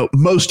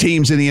 most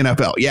teams in the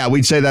NFL. Yeah,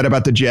 we'd say that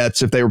about the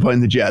Jets if they were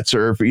playing the Jets,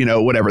 or,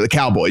 whatever, the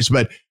Cowboys.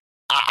 But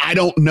I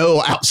don't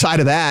know outside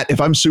of that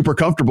if I'm super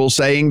comfortable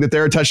saying that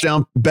they're a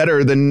touchdown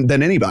better than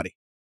anybody.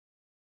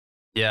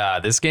 Yeah,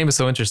 this game is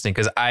so interesting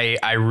because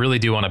I really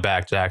do want to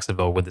back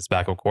Jacksonville with this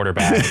backup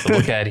quarterback. The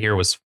look ahead here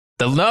was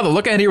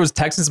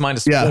Texans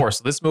 -4.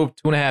 So this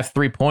moved 2.5,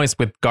 3 points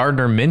with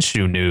Gardner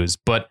Minshew news.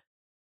 But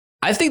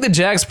I think the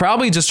Jags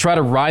probably just try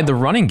to ride the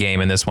running game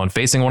in this one,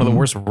 facing one of the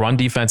worst run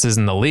defenses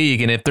in the league.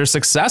 And if they're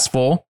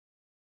successful,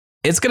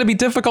 it's going to be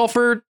difficult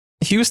for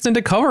Houston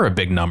to cover a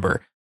big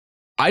number.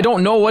 I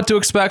don't know what to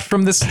expect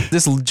from this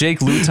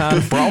Jake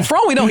Luton. For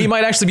all we know, he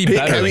might actually be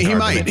better. He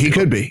might. He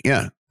could be,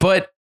 yeah.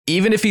 But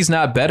even if he's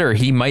not better,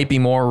 he might be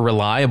more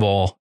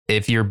reliable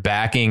if you're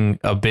backing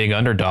a big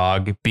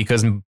underdog,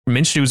 because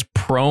Minshew's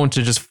prone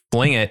to just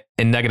fling it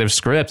in negative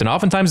script and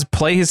oftentimes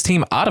play his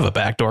team out of a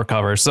backdoor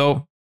cover.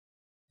 So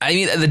I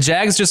mean, the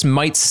Jags just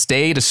might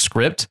stay to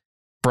script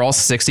for all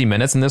 60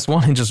 minutes in this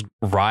one and just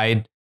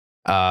ride.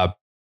 I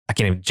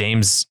can't even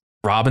James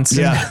Robinson.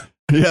 Yeah.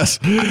 Yes.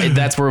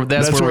 That's where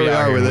we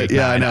are with it.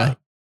 Yeah, I know.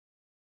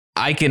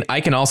 I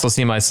can also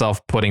see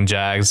myself putting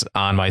Jags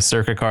on my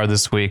circuit card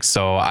this week.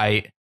 So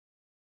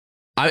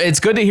it's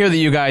good to hear that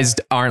you guys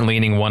aren't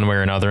leaning one way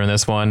or another in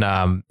this one.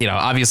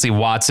 Obviously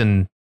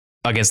Watson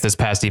against this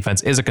pass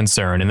defense is a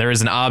concern, and there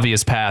is an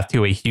obvious path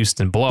to a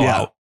Houston blowout.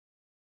 Yeah.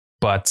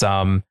 But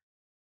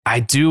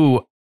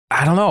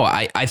I don't know.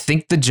 I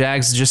think the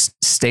Jags just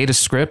stay to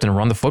script and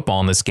run the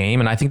football in this game,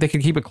 and I think they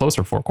could keep it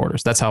closer 4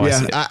 quarters. That's how I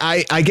see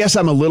it. I guess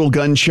I'm a little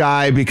gun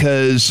shy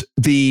because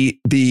the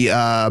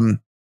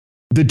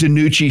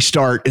DiNucci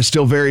start is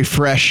still very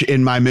fresh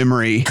in my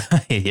memory.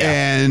 Yeah.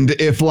 And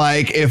if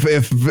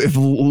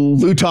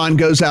Luton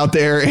goes out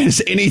there and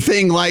is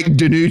anything like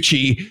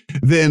DiNucci,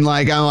 then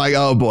I'm like,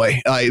 oh boy,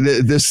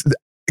 this.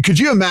 Could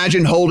you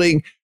imagine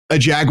holding a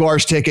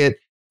Jaguars ticket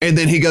and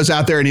then he goes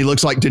out there and he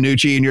looks like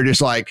DiNucci and you're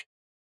just like,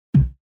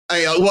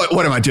 hey,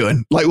 what am I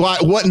doing? Like,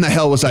 what in the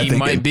hell was I thinking? He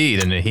might be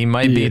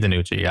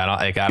DiNucci.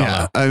 I don't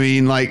know. I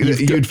mean,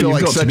 you'd feel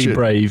like such a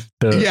brave.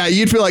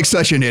 You'd feel like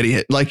such an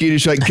idiot. Like you're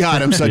just like,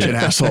 God, I'm such an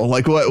asshole.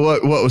 Like what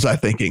was I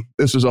thinking?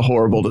 This was a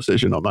horrible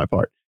decision on my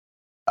part.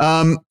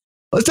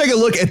 Let's take a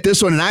look at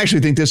this one. And I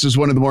actually think this is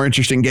one of the more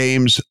interesting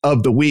games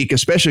of the week,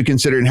 especially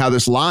considering how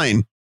this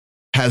line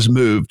has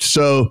moved.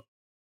 So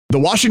the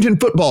Washington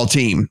football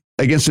team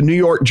against the New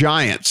York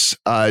Giants.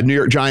 New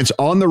York Giants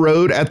on the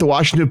road at the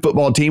Washington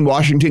football team.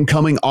 Washington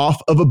coming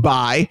off of a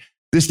bye.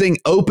 This thing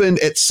opened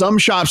at some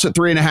shops at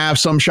 3.5,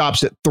 some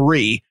shops at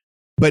 3,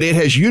 but it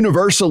has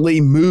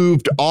universally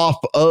moved off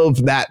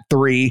of that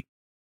 3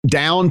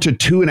 down to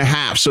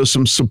 2.5. So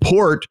some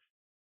support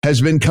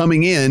has been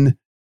coming in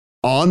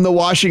on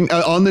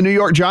the New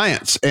York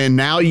Giants, and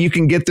now you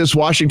can get this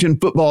Washington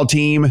football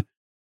team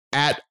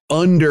at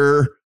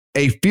under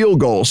a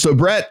field goal. So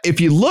Brett,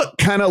 if you look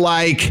kind of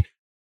like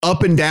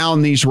up and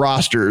down these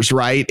rosters,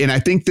 right? And I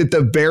think that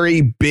the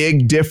very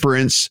big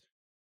difference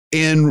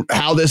in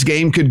how this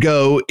game could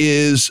go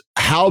is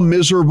how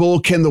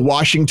miserable can the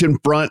Washington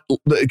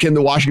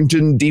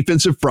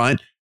defensive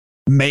front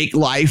make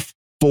life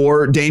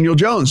for Daniel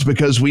Jones?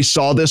 Because we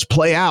saw this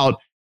play out.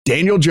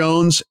 Daniel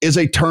Jones is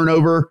a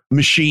turnover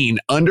machine.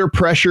 Under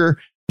pressure,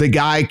 the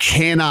guy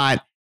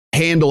cannot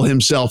handle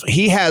himself.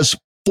 He has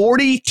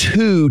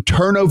 42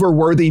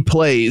 turnover-worthy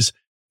plays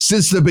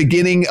since the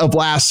beginning of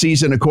last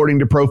season, according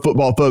to Pro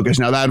Football Focus.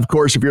 Now, that, of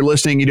course, if you're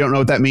listening, you don't know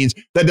what that means.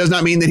 That does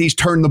not mean that he's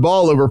turned the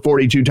ball over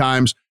 42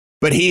 times,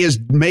 but he has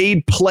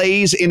made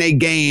plays in a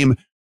game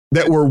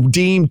that were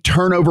deemed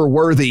turnover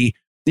worthy,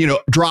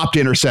 dropped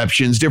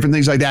interceptions, different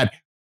things like that,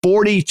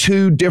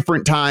 42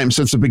 different times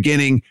since the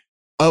beginning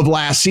of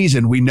last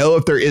season. We know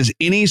if there is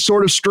any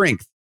sort of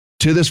strength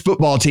to this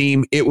football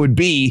team, it would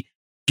be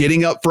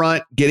getting up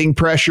front, getting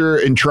pressure,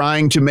 and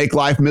trying to make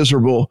life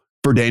miserable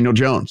for Daniel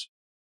Jones.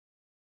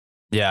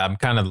 Yeah, I'm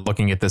kind of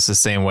looking at this the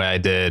same way I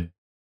did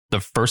the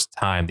first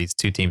time these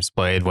two teams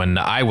played when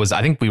I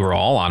think we were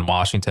all on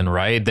Washington,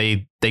 right?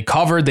 They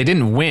covered, they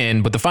didn't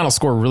win, but the final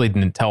score really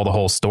didn't tell the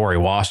whole story.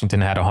 Washington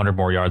had 100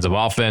 more yards of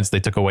offense. They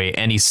took away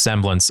any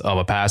semblance of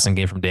a passing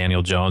game from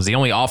Daniel Jones. The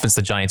only offense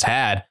the Giants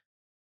had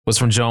was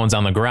from Jones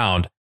on the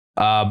ground.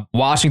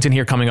 Washington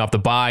here coming off the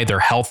bye, they're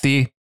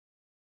healthy.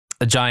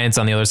 The Giants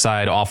on the other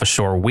side off a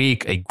short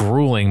week, a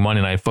grueling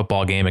Monday Night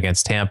Football game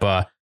against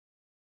Tampa.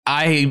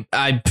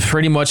 I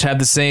pretty much had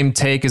the same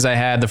take as I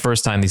had the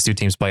first time these two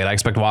teams played. I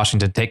expect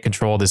Washington to take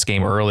control of this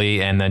game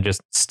early and then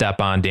just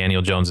step on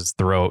Daniel Jones's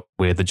throat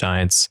with the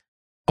Giants.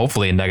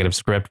 Hopefully a negative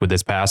script with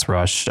this pass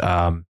rush.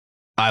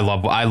 I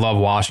love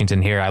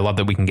Washington here. I love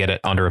that we can get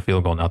it under a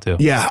field goal now too.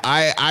 Yeah,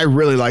 I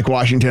really like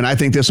Washington. I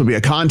think this will be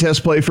a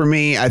contest play for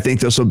me. I think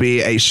this will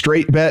be a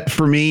straight bet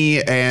for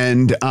me.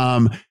 And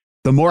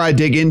the more I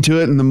dig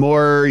into it and the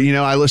more,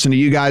 I listen to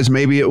you guys,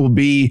 maybe it will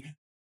be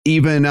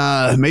even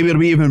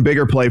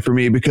bigger play for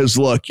me, because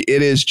look,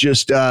 it is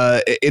just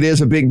it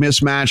is a big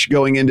mismatch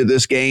going into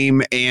this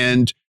game.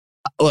 And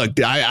look,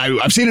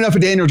 I've seen enough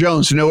of Daniel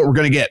Jones to know what we're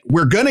going to get.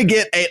 We're going to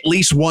get at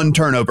least one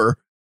turnover.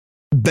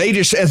 They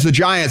just, as the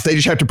Giants, they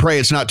just have to pray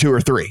it's not 2 or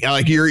 3.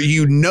 Like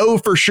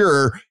for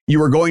sure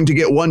you are going to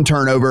get one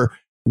turnover.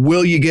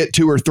 Will you get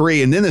 2 or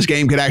 3? And then this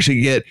game could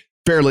actually get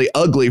fairly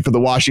ugly for the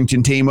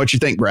Washington team. What you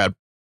think, Brad?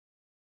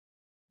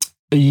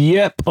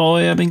 Yep,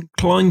 I am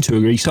inclined to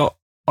agree. So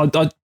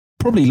I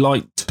probably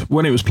liked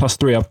when it was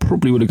 +3. I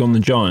probably would have gone the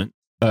Giants.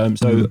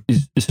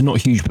 It's not a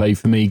huge play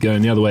for me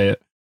going the other way at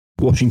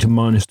Washington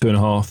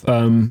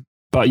 -2.5.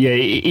 But yeah,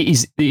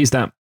 it is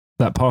that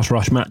pass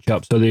rush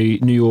matchup. So the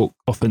New York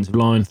offensive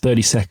line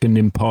 32nd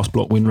in pass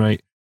block win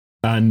rate,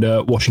 and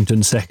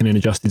Washington second in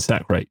adjusted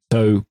sack rate.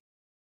 So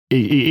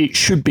it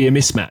should be a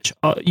mismatch.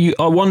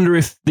 I wonder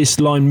if this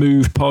line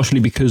moved partially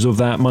because of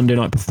that Monday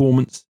night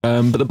performance.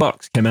 But the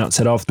Bucs came out and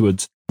said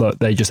afterwards that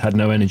they just had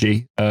no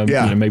energy.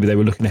 Maybe they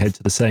were looking ahead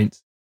to the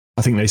Saints.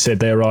 I think they said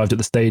they arrived at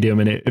the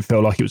stadium and it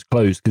felt like it was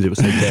closed because it was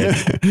so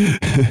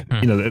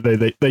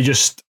dead. They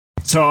just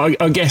So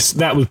I guess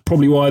that was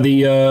probably why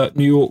the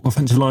New York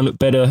offensive line looked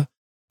better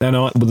than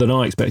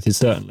I expected,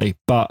 certainly.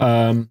 But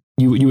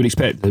you would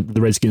expect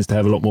the Redskins to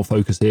have a lot more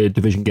focus here.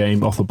 Division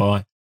game, off a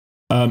bye,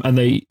 and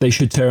they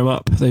should tear them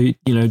up.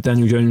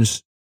 Daniel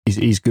Jones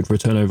is good for a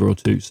turnover or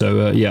two.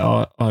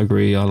 So I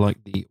agree. I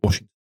like the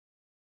Washington.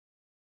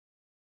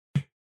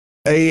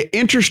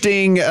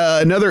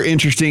 Another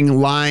interesting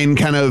line,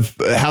 kind of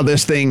how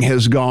this thing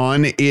has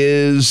gone,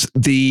 is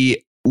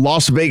the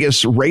Las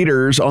Vegas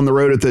Raiders on the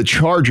road at the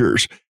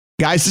Chargers.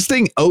 Guys, this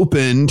thing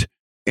opened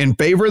in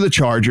favor of the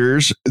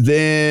Chargers,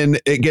 then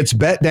it gets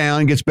bet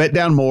down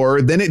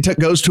more, then it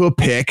goes to a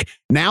pick.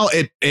 Now,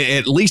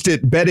 at least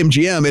at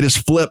BetMGM, it is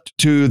flipped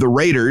to the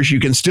Raiders. You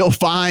can still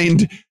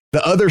find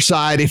the other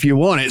side if you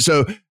want it.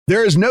 So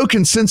there is no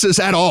consensus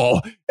at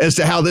all as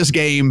to how this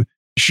game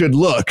should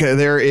look.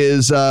 There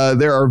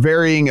are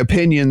varying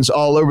opinions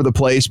all over the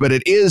place, but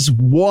it is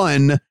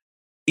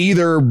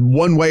either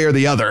one way or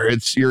the other.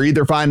 You're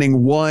either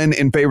finding one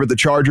in favor of the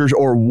Chargers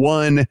or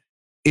one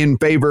in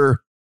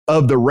favor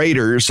of the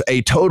Raiders.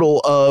 A total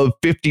of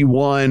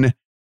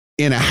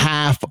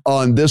 51.5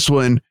 on this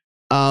one.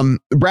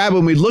 Brad,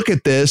 when we look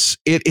at this,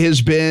 it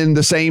has been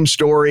the same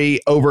story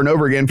over and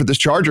over again for this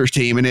Chargers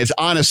team, and it's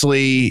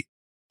honestly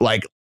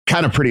like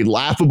kind of pretty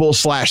laughable /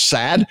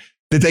 sad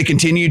that they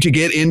continue to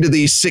get into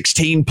these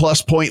 16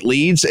 plus point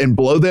leads and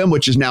blow them,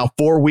 which is now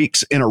 4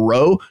 weeks in a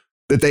row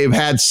that they've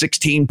had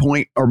 16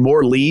 point or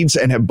more leads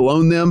and have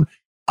blown them.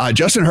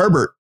 Justin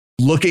Herbert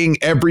looking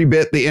every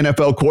bit the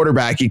NFL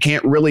quarterback. You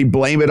can't really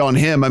blame it on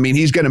him. I mean,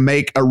 he's going to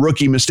make a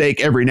rookie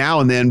mistake every now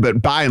and then, but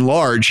by and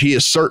large, he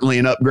is certainly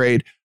an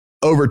upgrade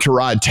over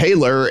Tyrod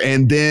Taylor.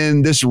 And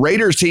then this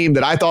Raiders team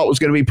that I thought was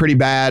going to be pretty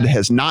bad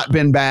has not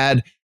been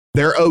bad.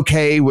 They're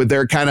okay with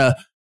their kind of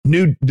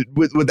new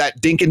with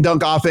that dink and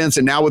dunk offense,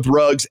 and now with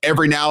Ruggs,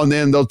 every now and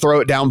then they'll throw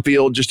it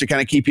downfield just to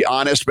kind of keep you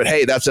honest. But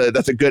hey, that's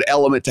a good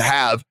element to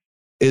have,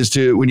 is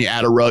to when you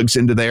add a Ruggs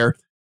into there.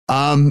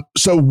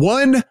 So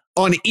one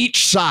on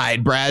each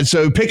side, Brad.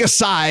 So pick a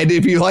side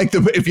if you like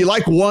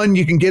one,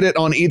 you can get it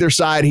on either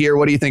side here.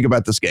 What do you think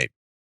about this game?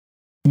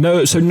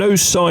 No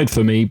side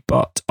for me,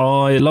 but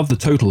I love the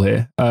total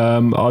here. I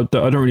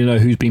don't really know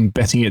who's been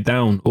betting it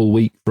down all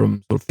week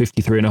from sort of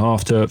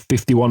 53.5 to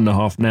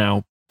 51.5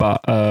 now.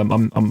 But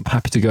I'm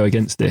happy to go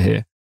against it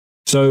here.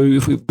 So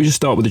if we just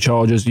start with the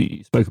Chargers,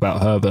 you spoke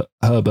about Herbert.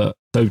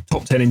 So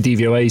top 10 in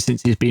DVOA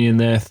since he's been in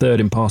there,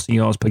 3rd in passing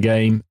yards per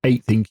game,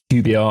 8th in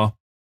QBR.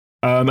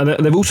 And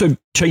they've also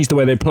changed the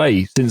way they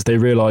play since they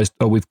realised,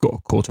 we've got a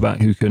quarterback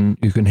who can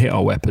hit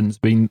our weapons.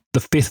 Being the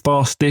 5th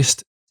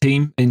fastest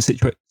team in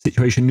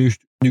situation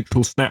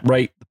neutral snap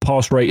rate. The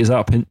pass rate is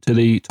up into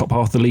the top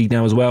half of the league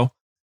now as well.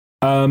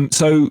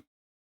 So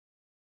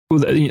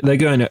they're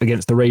going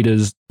against the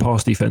Raiders'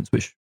 pass defense,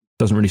 which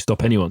doesn't really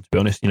stop anyone, to be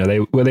honest.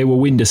 They were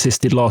wind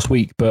assisted last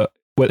week, but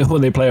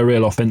when they play a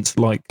real offense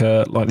like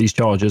these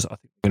Chargers, I think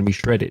they're going to be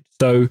shredded.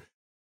 So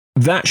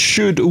that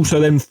should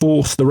also then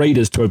force the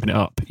Raiders to open it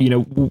up.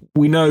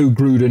 We know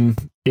Gruden,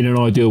 in an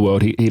ideal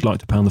world, he'd like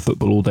to pound the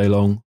football all day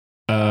long,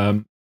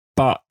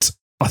 but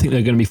I think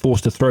they're going to be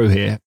forced to throw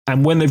here.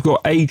 And when they've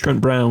got Trent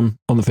Brown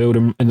on the field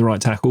and in the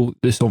right tackle,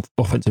 this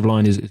offensive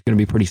line is going to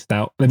be pretty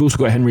stout. They've also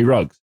got Henry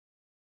Ruggs.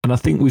 And I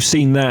think we've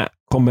seen that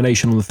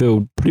combination on the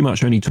field pretty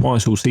much only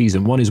twice all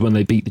season. One is when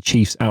they beat the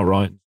Chiefs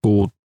outright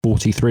for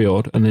 43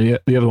 odd, and then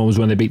the other one was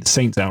when they beat the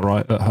Saints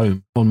outright at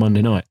home on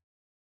Monday night.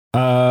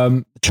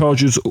 The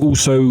Chargers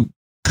also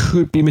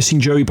could be missing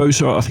Joey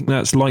Bosa. I think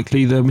that's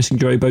likely. They're missing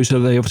Joey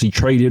Bosa. They obviously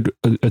traded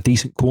a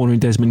decent corner in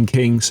Desmond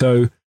King.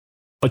 So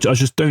I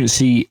just don't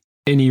see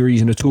any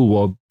reason at all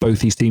why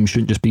both these teams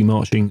shouldn't just be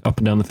marching up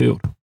and down the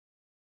field.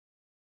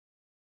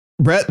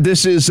 Brett,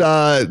 these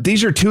are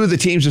two of the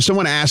teams. If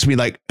someone asked me,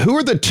 like, who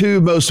are the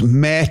two most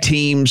meh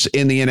teams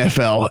in the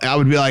NFL? I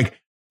would be like,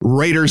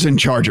 Raiders and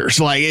Chargers.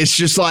 Like, it's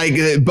just like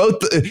both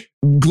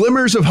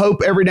glimmers of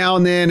hope every now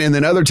and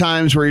then other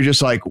times where you're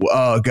just like,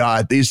 oh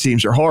God, these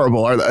teams are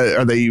horrible.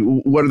 Are they,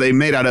 what are they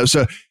made out of?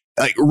 So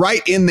like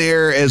right in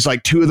there as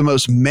like two of the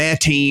most meh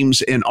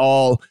teams in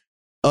all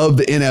of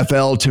the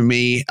NFL to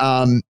me.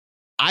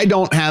 I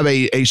don't have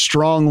a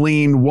strong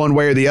lean one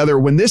way or the other.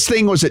 When this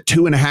thing was at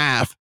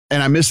 2.5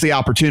 and I missed the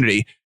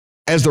opportunity,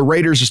 as the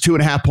Raiders as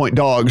 2.5 point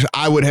dogs,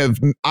 I would have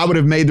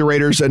made the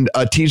Raiders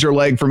a teaser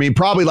leg for me,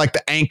 probably like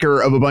the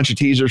anchor of a bunch of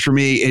teasers for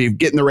me. And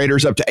getting the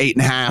Raiders up to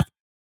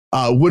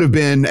 8.5 would have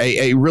been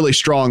a really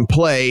strong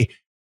play.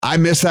 I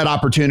missed that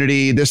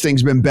opportunity. This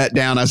thing's been bet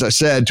down, as I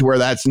said, to where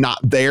that's not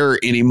there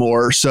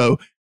anymore. So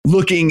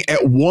looking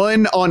at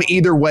one on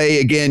either way,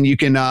 again, you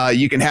can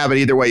have it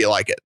either way you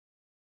like it.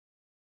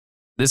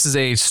 This is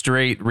a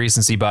straight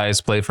recency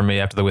bias play for me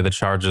after the way the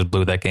Chargers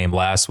blew that game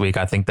last week.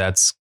 I think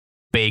that's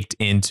baked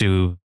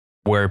into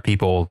where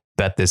people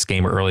bet this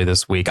game early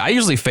this week. I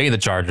usually fade the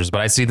Chargers,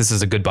 but I see this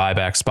as a good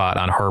buyback spot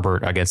on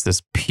Herbert against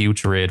this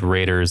putrid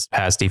Raiders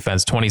pass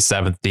defense,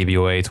 27th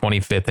DVOA,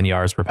 25th in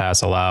yards per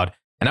pass allowed.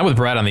 And I'm with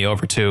Brad on the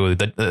over too.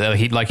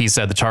 Like he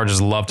said, the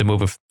Chargers love to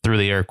move through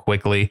the air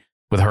quickly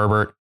with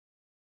Herbert.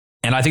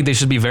 And I think they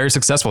should be very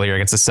successful here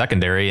against the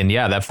secondary. And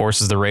yeah, that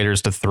forces the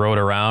Raiders to throw it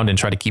around and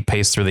try to keep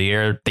pace through the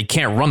air. They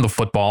can't run the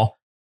football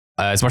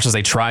as much as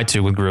they try to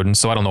with Gruden.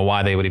 So I don't know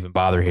why they would even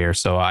bother here.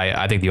 So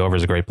I think the over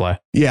is a great play.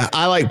 Yeah,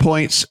 I like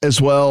points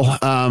as well.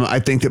 I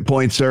think that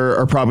points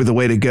are probably the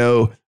way to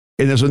go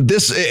in this one.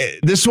 This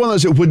is one of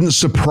those that wouldn't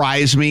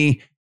surprise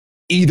me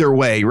either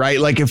way, right?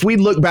 Like if we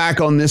look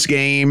back on this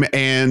game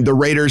and the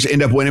Raiders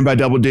end up winning by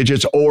double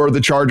digits or the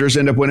Chargers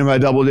end up winning by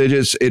double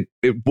digits, it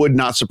would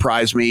not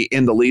surprise me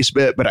in the least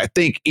bit. But I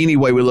think any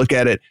way we look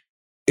at it,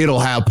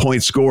 it'll have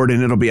points scored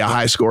and it'll be a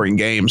high scoring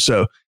game.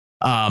 So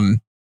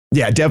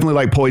yeah, definitely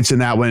like points in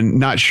that one.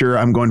 Not sure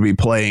I'm going to be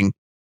playing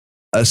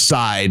a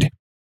side.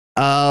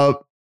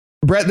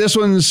 Brett, this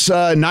one's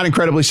not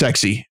incredibly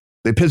sexy.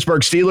 The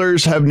Pittsburgh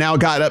Steelers have now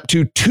got up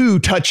to 2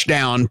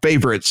 touchdown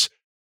favorites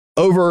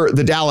over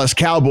the Dallas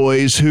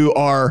Cowboys, who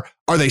are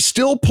they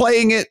still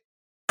playing it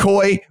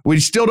coy?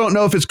 We still don't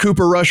know if it's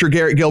Cooper Rush or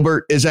Garrett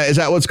Gilbert. Is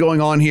that what's going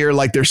on here?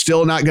 Like they're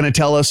still not going to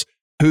tell us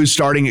who's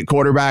starting at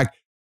quarterback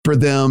for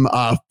them.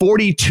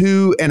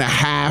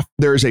 42.5.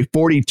 There's a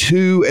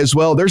 42 as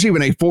well. There's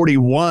even a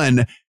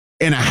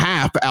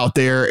 41.5 out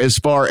there as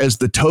far as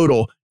the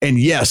total. And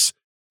yes,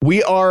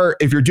 we are,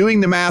 if you're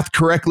doing the math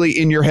correctly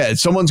in your head,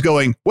 someone's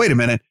going, wait a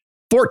minute,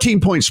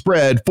 14-point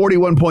spread,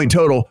 41-point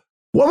total.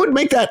 What would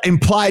make that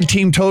implied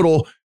team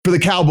total for the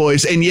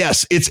Cowboys? And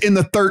yes, it's in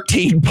the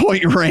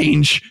 13-point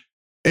range.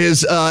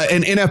 Is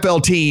an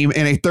NFL team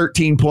and a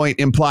 13-point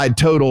implied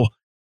total.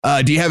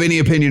 Do you have any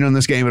opinion on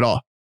this game at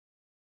all?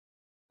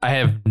 I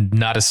have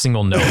not a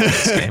single note in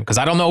this game because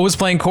I don't know who's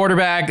playing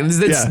quarterback.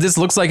 This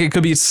looks like it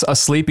could be a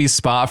sleepy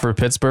spot for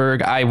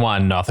Pittsburgh. I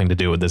want nothing to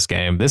do with this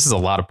game. This is a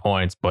lot of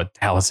points, but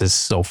Dallas is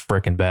so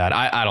freaking bad.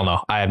 I don't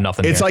know. I have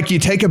nothing. It's like you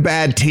take a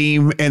bad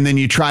team and then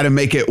you try to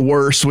make it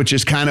worse, which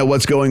is kind of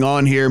what's going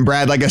on here. And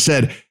Brad, like I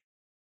said,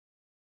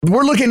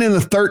 we're looking in the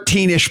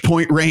 13-ish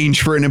point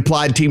range for an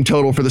implied team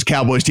total for this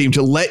Cowboys team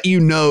to let you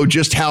know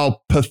just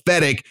how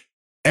pathetic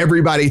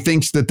everybody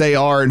thinks that they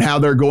are and how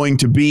they're going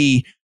to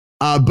be.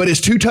 But is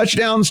 2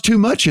 touchdowns too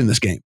much in this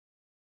game?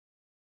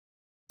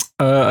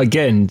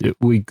 Again,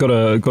 we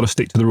gotta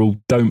stick to the rule.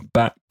 Don't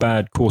back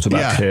bad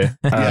quarterbacks here.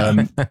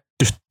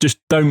 Just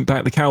don't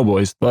back the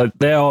Cowboys. Like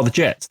they are the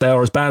Jets. They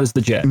are as bad as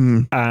the Jets,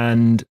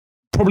 and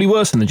probably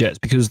worse than the Jets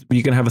because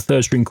you're going to have a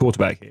third string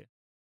quarterback here.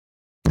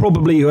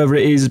 Probably whoever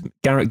it is,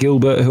 Garrett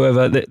Gilbert,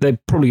 whoever, they're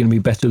probably going to be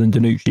better than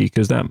DiNucci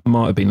because that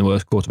might have been the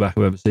worst quarterback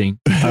I've ever seen.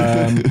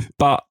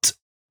 But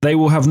they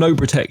will have no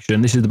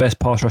protection. This is the best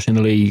pass rush in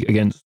the league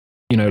against,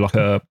 like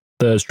a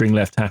third string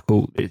left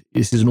tackle.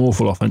 This is an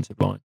awful offensive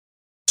line.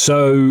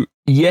 So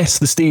yes,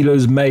 the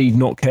Steelers may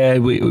not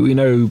care. We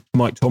know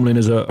Mike Tomlin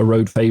as a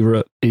road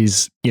favorite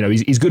is,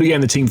 he's good at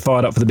getting the team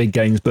fired up for the big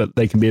games, but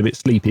they can be a bit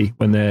sleepy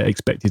when they're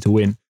expected to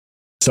win.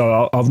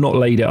 So I've not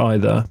laid it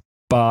either,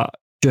 but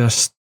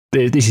just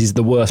this is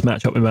the worst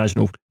matchup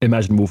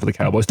imaginable for the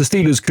Cowboys. The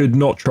Steelers could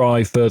not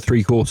try for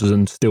 3 quarters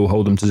and still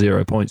hold them to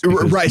 0 points.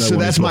 Right. So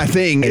that's my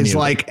thing. It's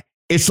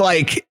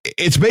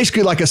it's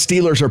basically like a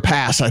Steelers or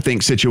pass, I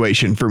think,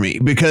 situation for me,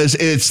 because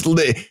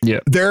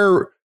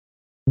they're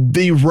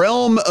the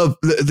realm of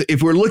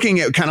if we're looking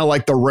at kind of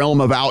like the realm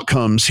of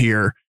outcomes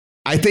here,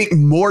 I think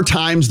more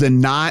times than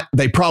not,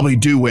 they probably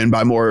do win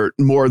by more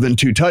than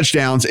 2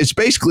 touchdowns. It's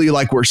basically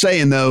like we're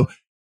saying, though,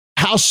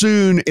 how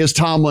soon is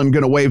Tomlin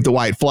going to wave the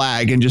white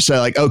flag and just say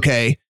like,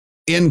 okay,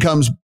 in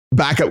comes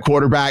backup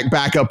quarterback,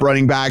 backup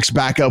running backs,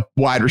 backup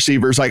wide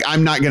receivers. Like,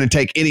 I'm not going to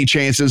take any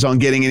chances on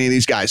getting any of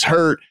these guys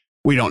hurt.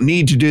 We don't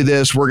need to do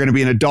this. We're going to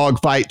be in a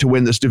dogfight to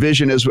win this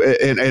division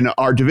in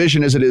our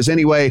division as it is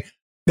anyway.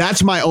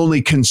 That's my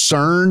only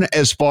concern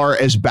as far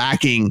as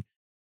backing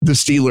the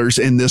Steelers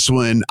in this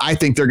one. I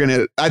think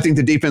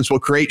the defense will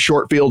create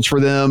short fields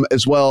for them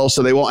as well,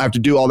 so they won't have to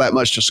do all that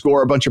much to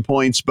score a bunch of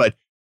points. But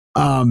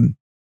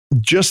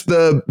just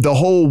the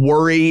whole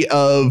worry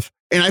of,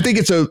 and I think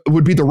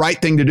would be the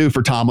right thing to do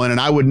for Tomlin,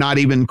 and I would not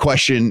even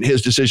question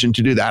his decision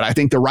to do that. I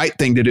think the right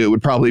thing to do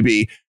would probably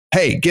be,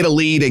 hey, get a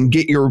lead and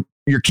get your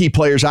key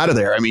players out of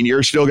there. I mean,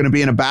 you're still going to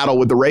be in a battle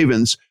with the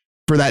Ravens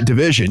for that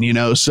division,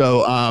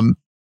 So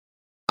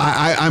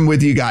I'm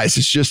with you guys.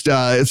 It's just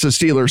it's the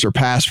Steelers or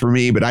pass for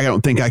me, but I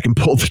don't think I can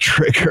pull the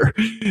trigger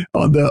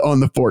on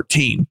the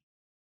 14.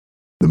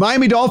 The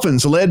Miami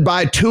Dolphins, led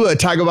by Tua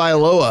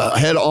Tagovailoa,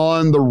 head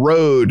on the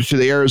road to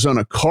the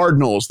Arizona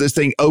Cardinals. This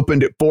thing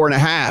opened at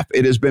 4.5.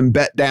 It has been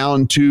bet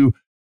down to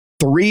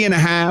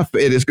 3.5.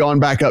 It has gone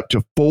back up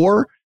to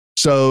 4.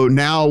 So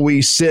now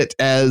we sit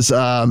as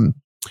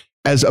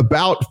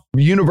about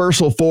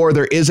universal 4.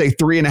 There is a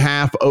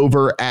 3.5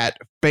 over at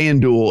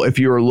FanDuel if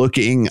you're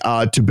looking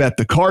to bet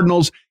the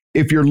Cardinals.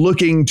 If you're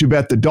looking to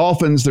bet the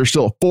Dolphins, there's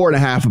still a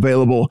 4.5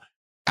 available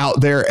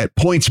out there at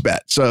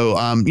PointsBet. So,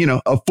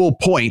 a full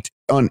point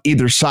on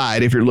either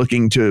side if you're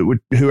looking to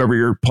whoever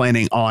you're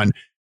planning on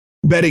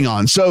betting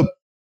on. So,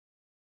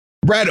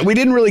 Brad, we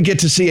didn't really get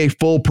to see a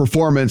full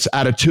performance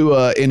out of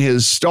Tua in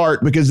his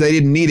start because they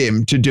didn't need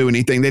him to do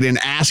anything. They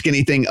didn't ask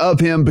anything of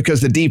him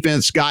because the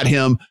defense got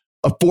him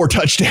a 4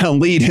 touchdown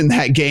lead in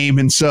that game.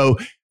 And so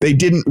they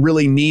didn't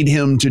really need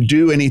him to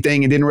do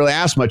anything and didn't really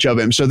ask much of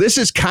him. So this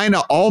is kind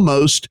of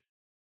almost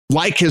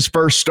like his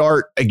first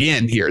start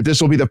again here.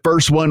 This will be the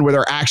first one where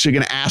they're actually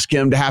going to ask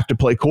him to have to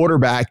play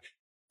quarterback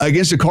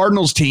against a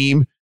Cardinals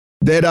team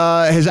that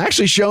has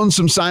actually shown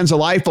some signs of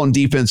life on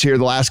defense here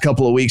the last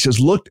couple of weeks, has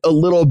looked a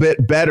little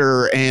bit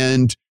better.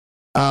 And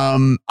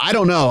I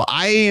don't know.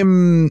 I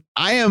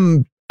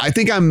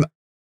think I'm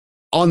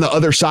on the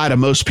other side of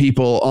most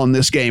people on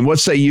this game.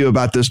 What say you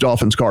about this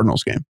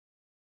Dolphins-Cardinals game?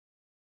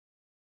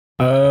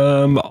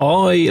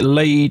 I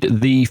laid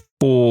the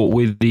 4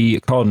 with the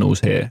Cardinals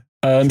here.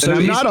 So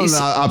I'm not on the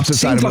opposite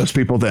side of most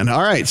people then.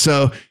 All right.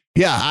 So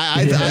yeah,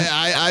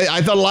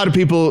 I thought a lot of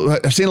people,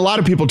 I've seen a lot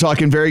of people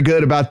talking very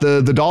good about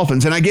the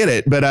Dolphins, and I get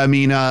it, but I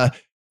mean,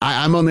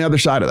 I'm on the other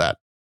side of that.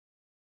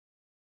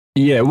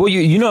 Yeah, well,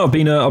 you know, I've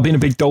been a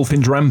big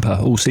Dolphins ramper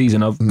all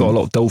season. I've got a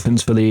lot of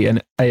Dolphins for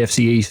the AFC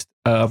East.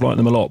 I've liked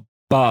them a lot,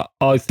 but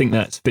I think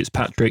that's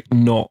Fitzpatrick,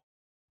 not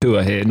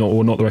Tua here,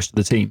 not the rest of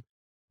the team.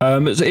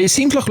 It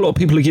seems like a lot of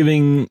people are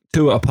giving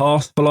Tua a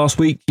pass for last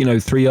week.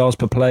 3 yards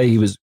per play. He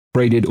was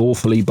graded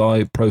awfully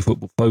by Pro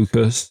Football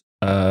Focus,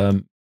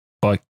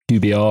 by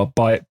QBR,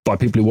 by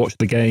people who watched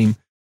the game,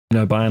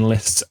 by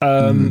analysts.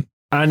 And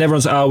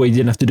everyone's like, we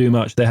didn't have to do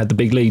much. They had the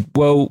big lead.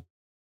 Well,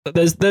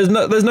 there's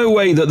no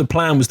way that the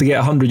plan was to get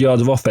 100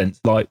 yards of offense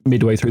like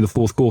midway through the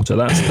fourth quarter.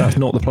 That's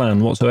not the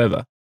plan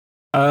whatsoever.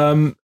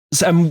 And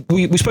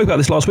we spoke about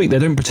this last week. They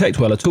don't protect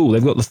well at all.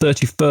 They've got the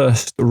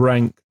 31st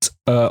ranked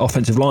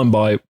offensive line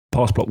by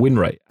pass block win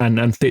rate,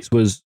 and Fitz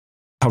was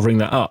covering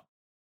that up.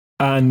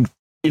 And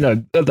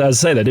as I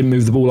say, they didn't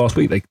move the ball last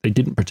week. They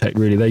didn't protect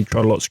really. They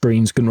tried a lot of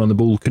screens, couldn't run the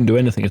ball, couldn't do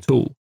anything at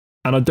all.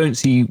 And I don't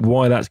see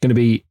why that's going to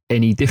be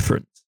any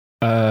different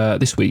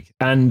this week.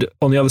 And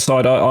on the other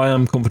side, I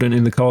am confident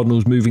in the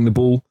Cardinals moving the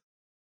ball.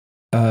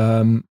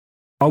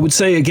 I would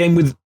say again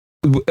with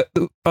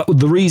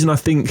the reason I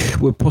think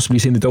we're possibly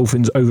seeing the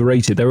Dolphins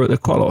overrated, there are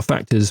quite a lot of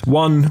factors.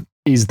 One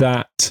is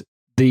that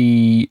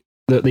the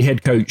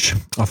head coach,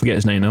 I forget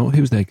his name now.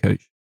 Who was the head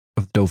coach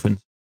of the Dolphins?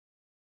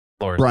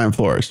 Brian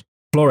Flores.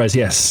 Flores,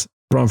 yes.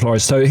 Brian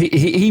Flores. So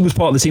he was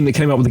part of the team that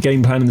came up with the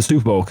game plan in the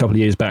Super Bowl a couple of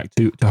years back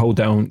to hold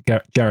down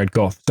Jared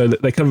Goff. So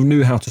that they kind of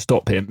knew how to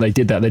stop him. They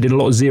did that. They did a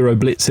lot of zero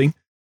blitzing.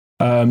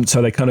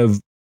 So they kind of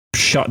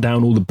shut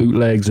down all the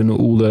bootlegs and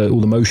all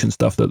the motion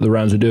stuff that the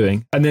Rams were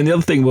doing. And then the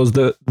other thing was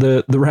that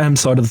the Rams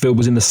side of the field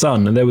was in the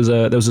sun, and there was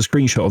a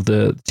screenshot of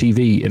the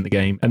TV in the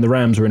game, and the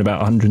Rams were in about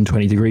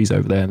 120 degrees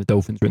over there, and the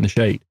Dolphins were in the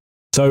shade.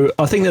 So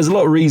I think there's a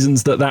lot of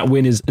reasons that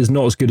win is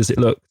not as good as it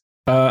looked.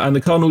 And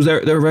the Cardinals, they're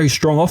a very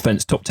strong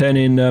offense, top 10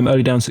 in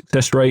early down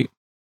success rate.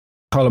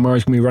 Kyler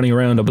Murray's going to be running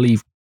around. I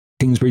believe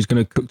Kingsbury's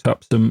going to cook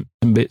up some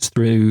bits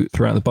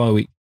throughout the bye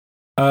week.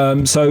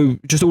 So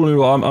just all in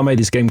all, I made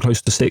this game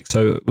close to 6,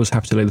 so I was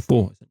happy to lay the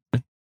 4.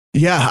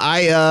 Yeah,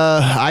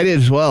 I did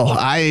as well.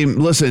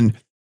 Listen,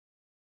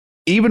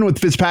 even with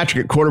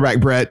Fitzpatrick at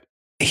quarterback, Brett,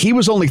 he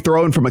was only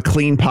throwing from a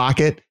clean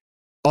pocket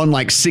on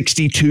like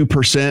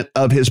 62%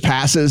 of his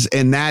passes.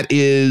 And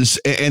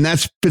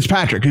that's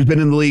Fitzpatrick, who's been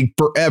in the league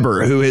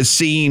forever, who has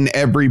seen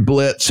every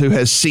blitz, who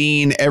has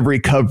seen every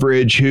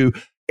coverage, who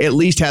at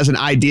least has an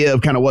idea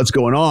of kind of what's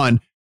going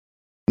on.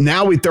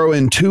 Now we throw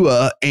in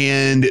Tua,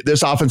 and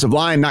this offensive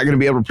line not going to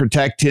be able to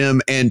protect him.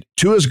 And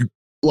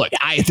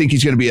I think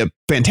he's going to be a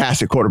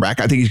fantastic quarterback.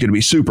 I think he's going to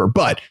be super,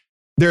 but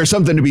there's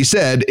something to be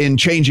said in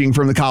changing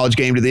from the college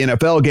game to the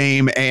NFL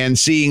game and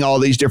seeing all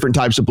these different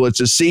types of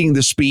blitzes, seeing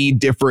the speed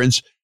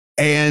difference,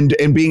 and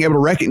being able to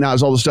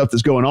recognize all the stuff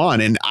that's going on.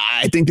 And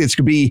I think this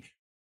could be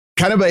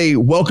kind of a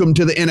welcome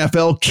to the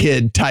NFL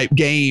kid type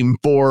game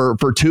for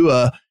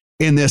Tua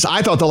in this.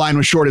 I thought the line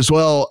was short as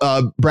well.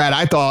 Brad,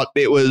 I thought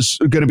it was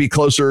going to be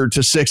closer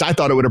to 6. I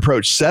thought it would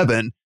approach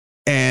 7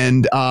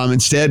 and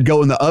instead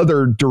go in the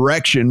other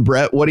direction.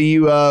 Brett, what are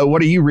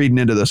you reading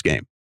into this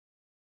game?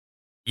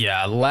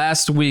 Yeah,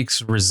 last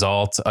week's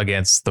result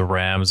against the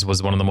Rams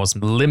was one of the most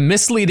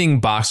misleading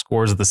box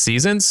scores of the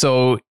season.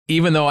 So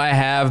even though I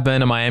have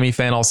been a Miami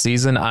fan all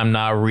season, I'm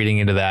not reading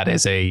into that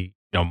as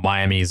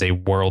Miami is a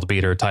world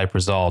beater type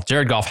result.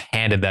 Jared Goff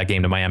handed that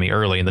game to Miami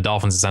early, and the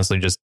Dolphins essentially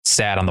just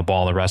sat on the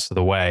ball the rest of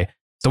the way.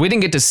 So we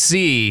didn't get to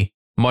see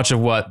much of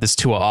what this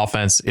Tua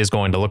offense is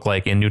going to look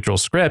like in neutral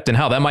script and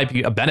how that might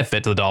be a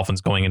benefit to the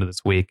Dolphins going into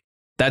this week.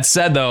 That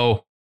said,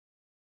 though,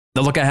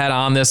 the look ahead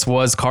on this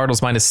was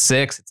Cardinals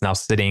 -6. It's now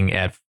sitting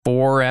at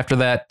 4 after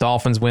that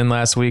Dolphins win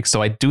last week.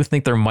 So I do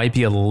think there might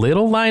be a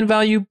little line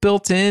value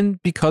built in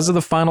because of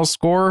the final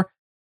score.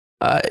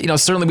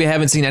 Certainly we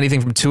haven't seen anything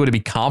from Tua to be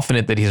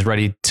confident that he's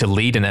ready to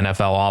lead an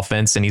NFL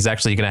offense, and he's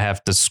actually going to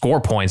have to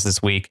score points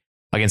this week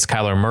against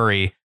Kyler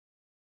Murray.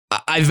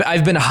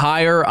 I've been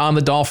higher on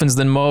the Dolphins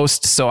than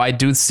most, so I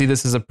do see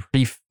this as a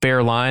pretty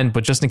fair line.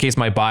 But just in case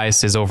my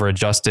bias is over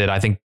adjusted, I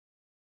think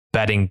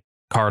betting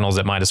Cardinals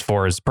at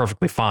 -4 is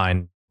perfectly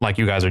fine, like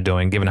you guys are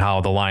doing, given how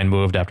the line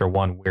moved after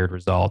one weird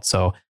result.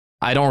 So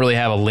I don't really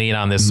have a lean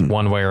on this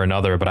one way or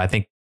another, but I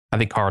think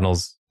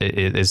Cardinals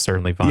is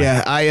certainly fine.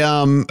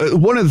 Yeah,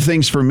 one of the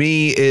things for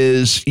me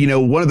is,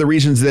 one of the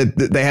reasons that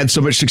they had so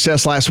much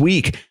success last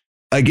week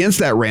against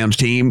that Rams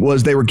team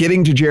was they were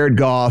getting to Jared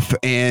Goff,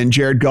 and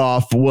Jared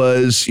Goff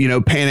was,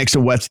 panics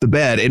and wets the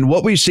bed. And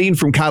what we've seen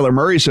from Kyler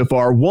Murray so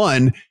far,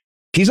 one,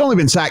 he's only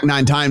been sacked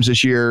 9 times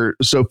this year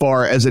so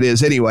far as it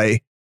is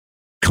anyway.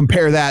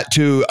 Compare that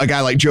to a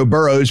guy like Joe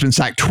Burrow, who's been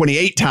sacked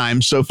 28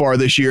 times so far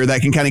this year.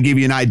 That can kind of give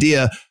you an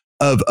idea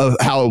of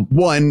how,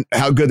 one,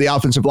 how good the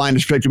offensive line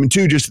is protected, and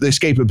two, just the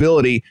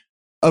escapability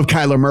of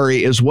Kyler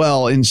Murray as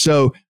well. And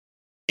so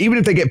even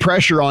if they get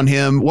pressure on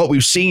him, what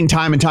we've seen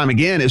time and time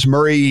again is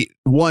Murray,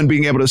 one,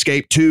 being able to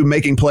escape, two,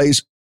 making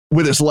plays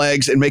with his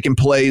legs and making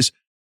plays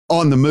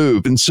on the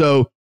move. And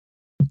so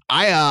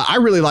I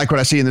really like what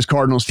I see in this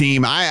Cardinals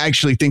team. I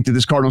actually think that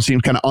this Cardinals team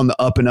is kind of on the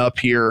up and up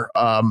here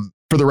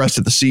for the rest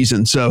of the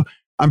season. So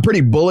I'm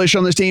pretty bullish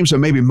on this team. So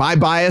maybe my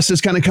bias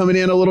is kind of coming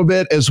in a little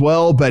bit as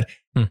well. But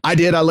I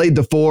laid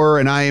the 4,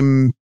 and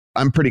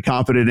I'm pretty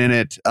confident in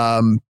it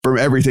from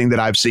everything that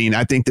I've seen.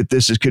 I think that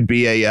this could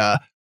be a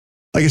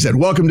like I said,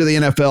 welcome to the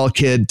NFL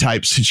kid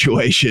type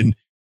situation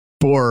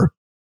for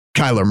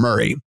Kyler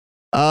Murray.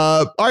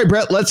 All right,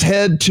 Brett, let's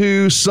head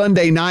to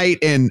Sunday night.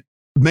 And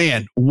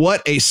man,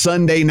 what a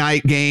Sunday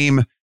night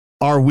game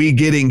are we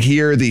getting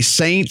here? The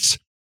Saints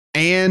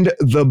and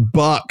the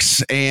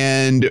Bucks.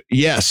 And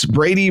yes,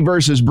 Brady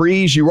versus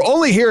Breeze. You will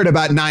only hear it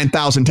about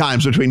 9,000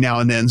 times between now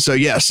and then. So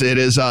yes, it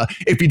is.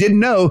 If you didn't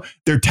know,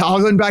 they're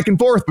toggling back and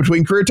forth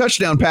between career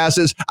touchdown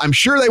passes. I'm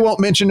sure they won't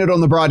mention it on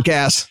the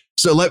broadcast.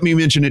 So let me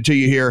mention it to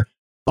you here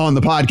on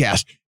the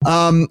podcast.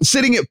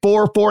 Sitting at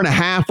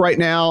 4.5 right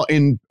now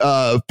in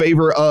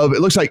favor of, it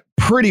looks like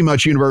pretty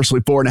much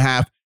universally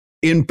 4.5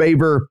 in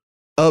favor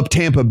of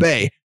Tampa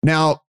Bay.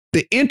 Now,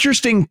 the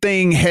interesting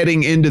thing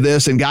heading into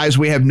this, and guys,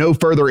 we have no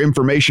further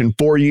information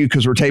for you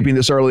because we're taping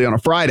this early on a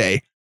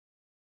Friday.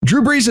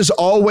 Drew Brees has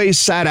always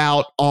sat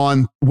out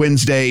on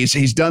Wednesdays.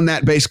 He's done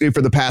that basically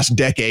for the past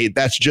decade.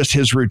 That's just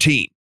his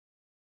routine.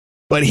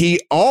 But he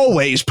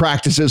always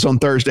practices on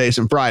Thursdays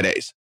and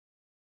Fridays.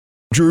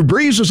 Drew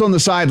Brees was on the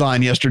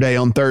sideline yesterday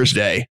on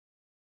Thursday,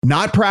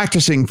 not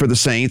practicing for the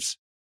Saints,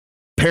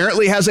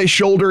 apparently has a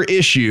shoulder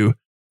issue.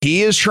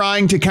 He is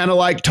trying to kind of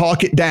like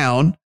talk it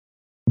down,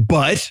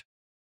 but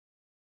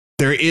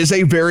there is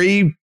a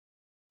very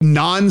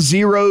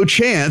non-zero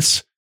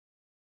chance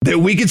that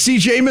we could see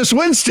Jameis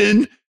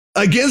Winston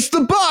against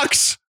the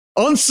Bucks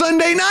on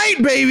Sunday night,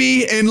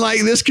 baby. And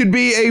like, this could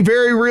be a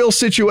very real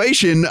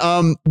situation.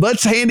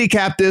 Let's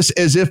handicap this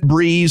as if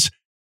Brees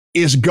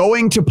is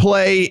going to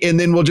play, and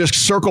then we'll just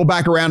circle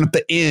back around at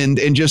the end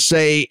and just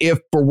say if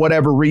for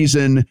whatever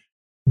reason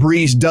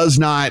Brees does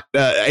not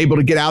able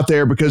to get out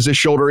there because his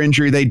shoulder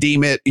injury, they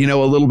deem it, a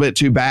little bit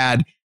too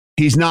bad,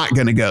 he's not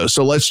going to go.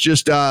 So let's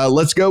just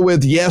let's go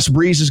with yes,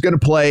 Brees is going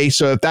to play.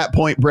 So at that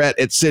point, Brett,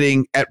 it's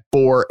sitting at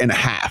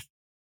 4.5.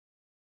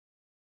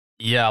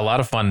 Yeah, a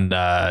lot of fun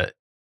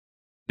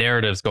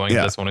narratives going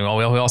into this one. We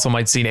also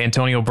might see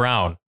Antonio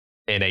Brown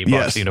in a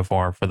Bucs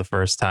uniform for the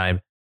first time.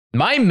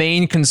 My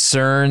main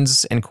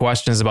concerns and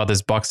questions about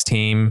this Bucs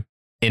team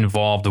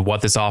involved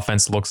what this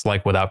offense looks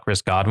like without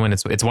Chris Godwin.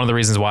 It's one of the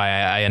reasons why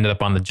I ended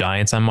up on the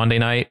Giants on Monday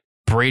night.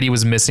 Brady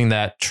was missing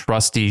that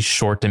trusty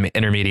short to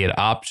intermediate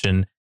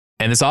option.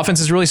 And this offense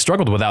has really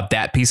struggled without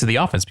that piece of the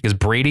offense because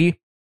Brady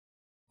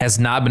has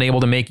not been able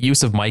to make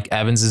use of Mike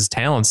Evans's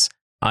talents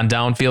on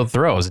downfield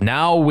throws.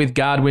 Now with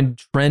Godwin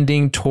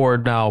trending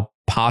toward now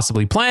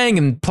possibly playing,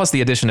 and plus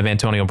the addition of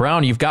Antonio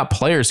Brown, you've got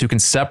players who can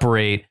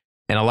separate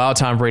and allow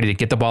Tom Brady to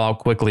get the ball out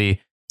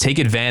quickly, take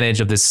advantage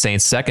of this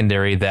Saints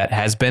secondary that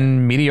has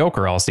been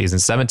mediocre all season,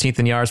 17th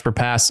in yards per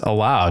pass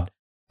allowed.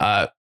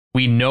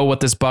 We know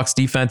what this Bucs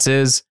defense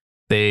is.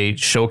 They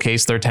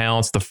showcased their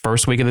talents the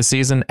first week of the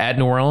season at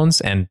New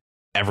Orleans and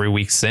every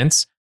week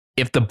since.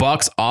 If the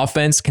Bucs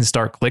offense can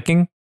start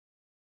clicking,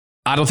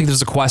 I don't think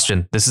there's a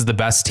question. This is the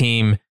best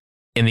team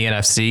in the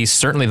NFC,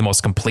 certainly the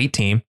most complete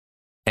team.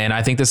 And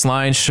I think this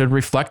line should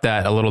reflect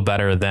that a little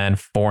better than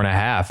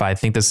 4.5. I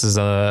think this is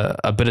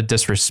a bit of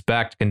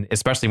disrespect, and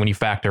especially when you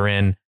factor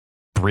in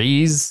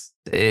Breeze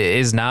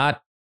is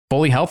not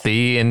fully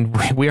healthy, and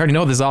we already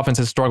know this offense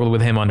has struggled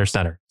with him under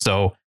center.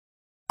 So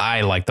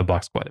I like the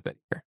Bucs quite a bit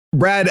here.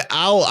 Brad,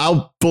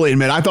 I'll fully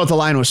admit I thought the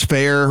line was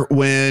fair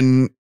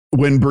when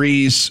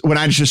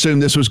I just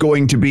assumed this was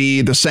going to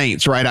be the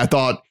Saints, right? I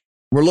thought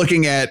we're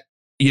looking at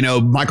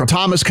Michael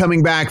Thomas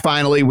coming back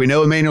finally. We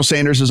know Emmanuel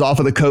Sanders is off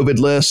of the COVID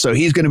list, so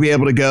he's going to be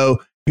able to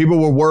go. People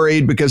were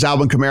worried because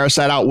Alvin Kamara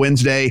sat out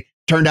Wednesday.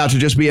 Turned out to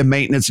just be a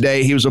maintenance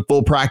day. He was a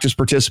full practice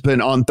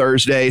participant on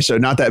Thursday, so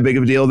not that big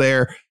of a deal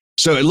there.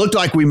 So it looked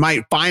like we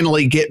might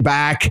finally get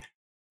back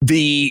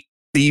the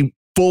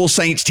full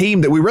Saints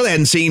team that we really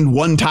hadn't seen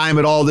one time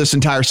at all this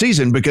entire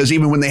season, because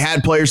even when they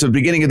had players at the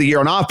beginning of the year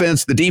on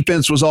offense, the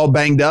defense was all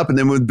banged up. And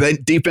then when the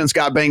defense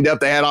got banged up,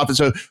 they had offense.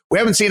 So we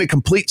haven't seen a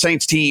complete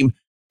Saints team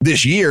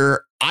this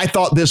year. I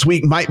thought this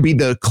week might be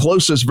the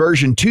closest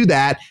version to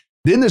that.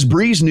 Then this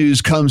Breeze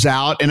news comes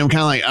out and I'm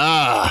kind of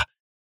like,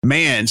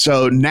 man.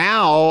 So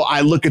now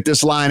I look at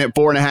this line at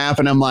 4.5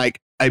 and I'm like,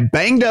 a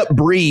banged up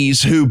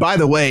Breeze, who, by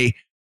the way,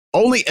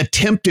 only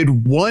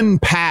attempted one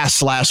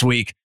pass last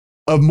week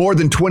of more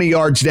than 20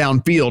 yards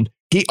downfield.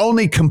 he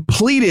only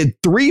completed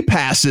 3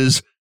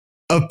 passes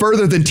of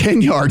further than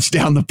 10 yards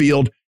down the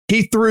field.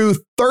 He threw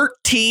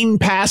 13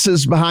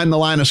 passes behind the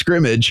line of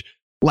scrimmage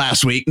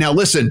last week. Now,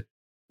 listen,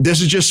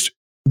 this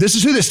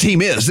is who this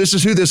team is. This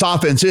is who this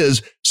offense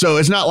is. So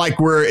it's not like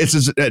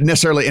it's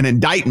necessarily an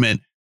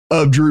indictment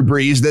of Drew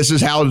Brees. This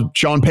is how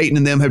Sean Payton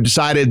and them have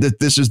decided that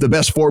this is the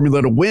best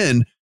formula to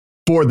win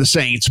for the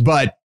Saints.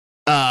 But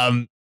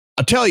I'll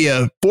tell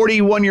you,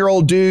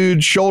 41-year-old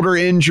dude, shoulder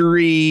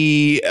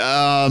injury.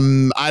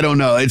 I don't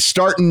know. It's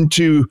starting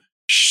to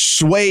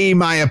sway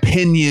my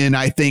opinion,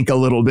 I think, a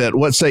little bit.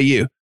 What say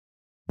you?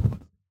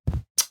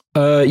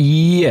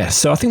 Yes.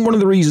 So I think one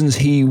of the reasons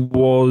he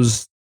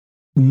was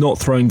not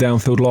throwing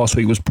downfield last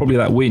week was probably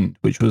that wind,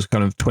 which was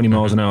kind of 20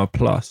 miles an hour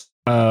plus.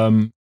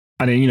 And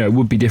it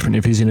would be different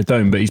if he's in a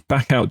dome, but he's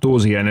back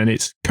outdoors again, and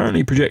it's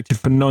currently projected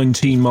for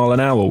 19 mile an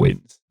hour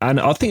winds. And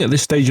I think at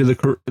this stage of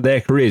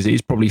their careers,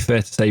 it's probably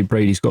fair to say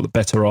Brady's got the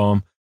better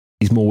arm.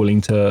 He's more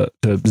willing to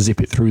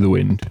zip it through the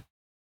wind.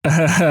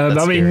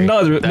 I mean,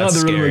 neither of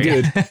them are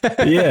good.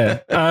 Yeah.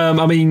 I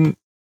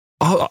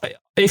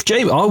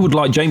would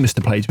like Jameis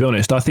to play, to be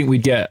honest. I think we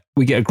get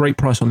a great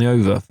price on the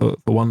over for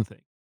one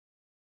thing.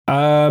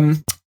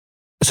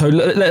 So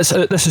let's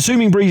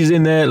assuming Brees is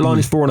in there, line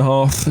is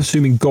 4.5.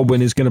 Assuming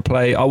Godwin is going to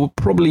play, I would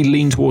probably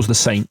lean towards the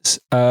Saints.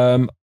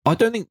 I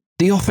don't think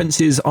the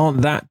offenses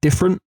aren't that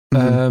different.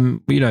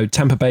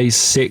 Tampa Bay's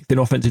 6th in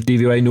offensive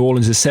DVOA, New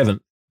Orleans is 7th,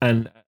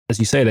 and as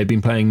you say, they've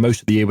been playing most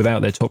of the year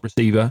without their top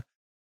receiver.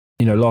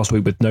 Last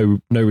week with no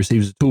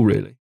receivers at all,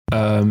 really. It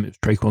was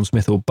Traquan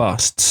Smith or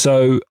bust.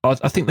 So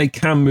I think they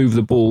can move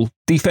the ball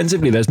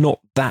defensively. There's not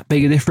that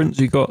big a difference.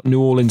 You've got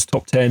New Orleans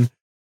top 10.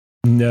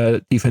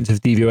 Defensive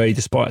DVOA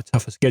despite a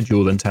tougher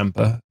schedule than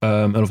Tampa,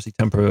 and obviously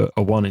Tampa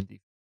are 1 in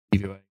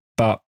DVOA,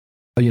 but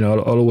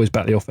I'll always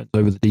back the offense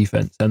over the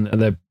defense, and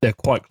they're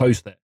quite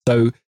close there.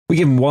 So we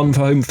give them 1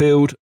 for home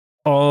field.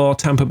 Are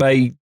Tampa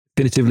Bay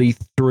definitively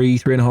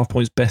 3.5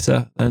 points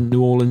better than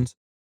New Orleans?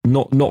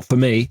 Not for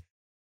me.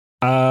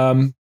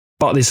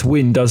 But this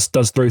win does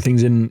throw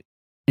things in,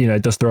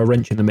 does throw a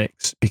wrench in the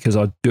mix, because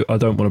I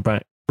don't want to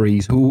back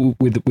Brees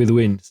with the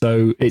wind.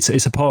 So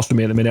it's a pass for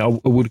me at the minute. I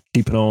would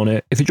keep an eye on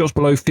it. If it drops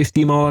below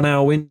 50 mile an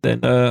hour wind,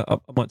 then I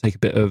might take a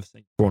bit of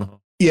 4.5.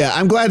 Yeah,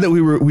 I'm glad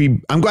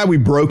that I'm glad we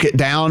broke it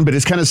down, but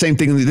it's kind of the same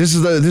thing. This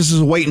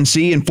is a wait and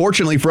see. And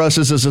fortunately for us,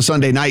 this is a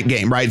Sunday night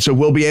game, right? So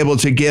we'll be able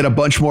to get a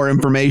bunch more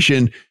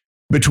information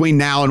between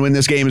now and when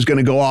this game is going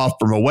to go off,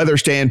 from a weather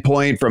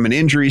standpoint, from an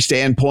injury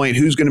standpoint,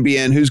 who's going to be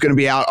in, who's going to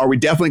be out. Are we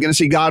definitely going to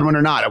see Godwin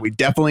or not? Are we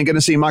definitely going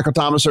to see Michael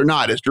Thomas or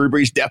not? Is Drew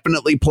Brees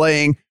definitely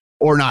playing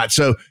or not?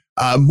 So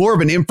more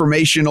of an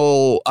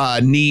informational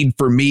need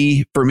for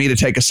me to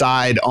take a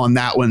side on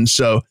that one.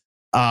 So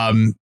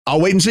I'll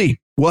wait and see.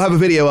 We'll have a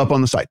video up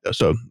on the site, though,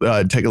 so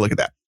take a look at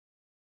that.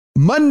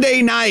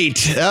 Monday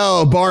night.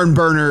 Oh, barn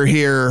burner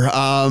here.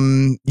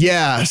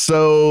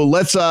 So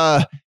let's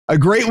a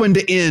great one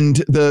to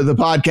end the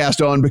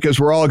podcast on, because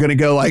we're all going to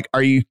go like,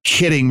 are you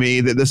kidding me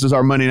that this is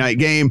our Monday night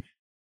game?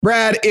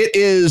 Brad, it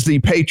is the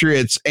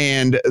Patriots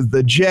and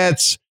the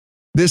Jets.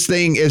 This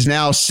thing is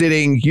now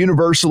sitting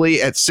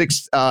universally at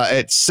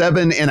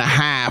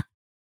 7.5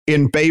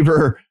 in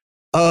favor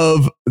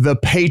of the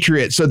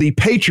Patriots. So the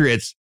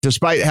Patriots,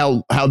 despite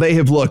how they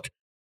have looked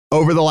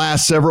over the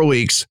last several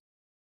weeks,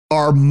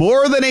 are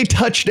more than a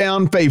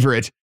touchdown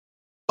favorite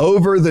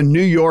over the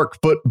New York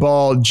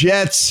Football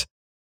Jets.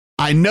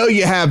 I know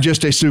you have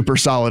just a super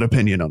solid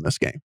opinion on this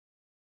game.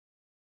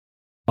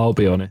 I'll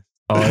be honest.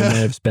 I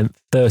may have spent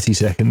 30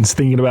 seconds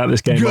thinking about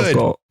this game. Good.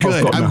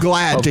 I'm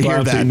glad to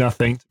hear that.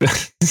 Nothing.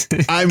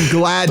 I'm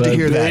glad to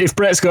hear that. If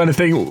Brett's got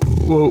anything,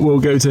 we'll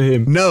go to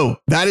him. No,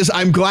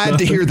 I'm glad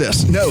to hear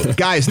this. No,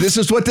 guys, this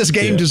is what this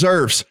game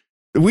deserves.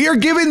 We are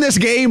giving this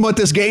game what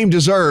this game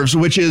deserves,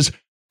 which is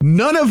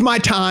none of my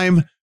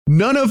time,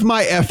 none of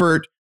my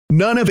effort,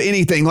 none of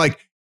anything. Like,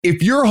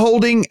 if you're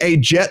holding a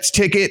Jets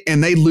ticket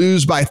and they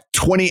lose by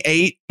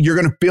 28, you're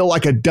going to feel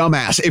like a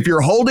dumbass. If you're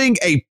holding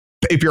a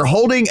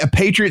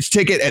Patriots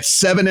ticket at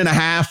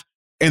 7.5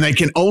 and they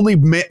can only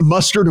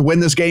muster to win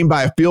this game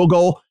by a field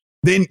goal,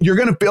 then you're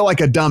going to feel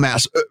like a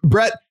dumbass.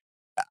 Brett,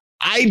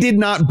 I did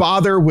not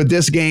bother with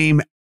this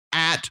game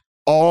at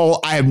all.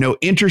 I have no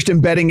interest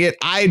in betting it.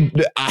 I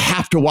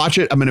have to watch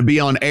it. I'm going to be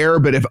on air,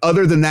 but if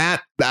other than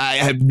that, I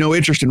have no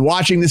interest in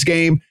watching this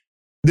game.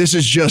 This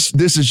is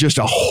just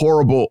a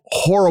horrible,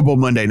 horrible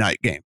Monday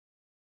night game.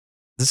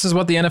 This is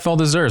what the NFL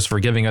deserves for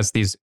giving us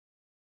these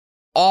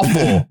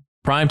awful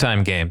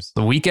primetime games.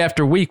 The week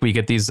after week, we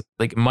get these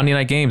like Monday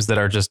night games that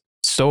are just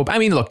so. I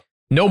mean, look,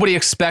 nobody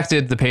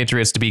expected the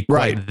Patriots to be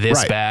quite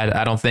this bad.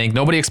 I don't think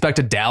nobody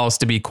expected Dallas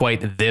to be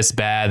quite this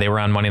bad. They were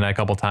on Monday night a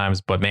couple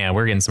times, but man,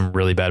 we're getting some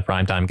really bad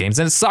primetime games,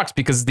 and it sucks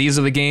because these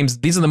are the games.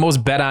 These are the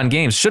most bet on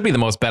games. Should be the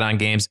most bet on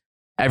games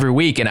every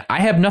week, and I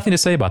have nothing to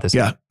say about this.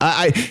 Yeah,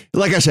 I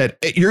like I said,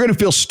 you're going to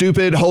feel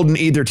stupid holding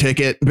either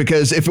ticket,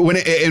 because when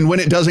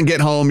it doesn't get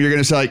home, you're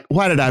going to say like,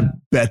 why did I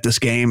bet this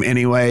game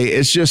anyway?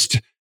 It's just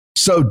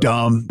so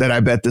dumb that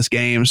I bet this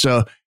game.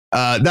 So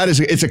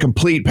it's a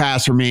complete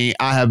pass for me.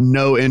 I have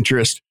no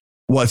interest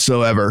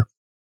whatsoever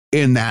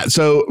in that.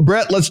 So,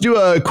 Brett, let's do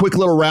a quick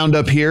little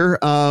roundup here.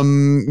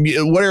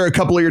 What are a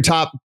couple of your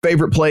top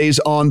favorite plays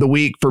on the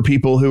week for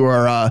people who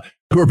are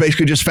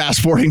basically just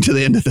fast forwarding to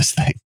the end of this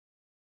thing?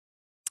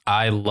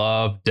 I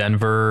love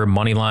Denver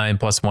money line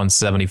plus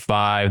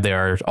 175. They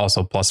are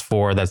also plus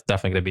 4. That's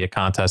definitely going to be a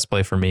contest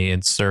play for me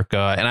in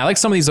Circa. And I like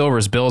some of these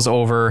overs. Bills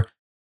over,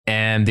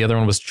 and the other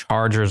one was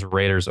Chargers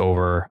Raiders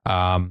over.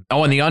 And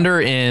the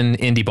under in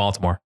Indy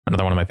Baltimore.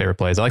 Another one of my favorite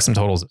plays. I like some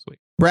totals this week.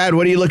 Brad,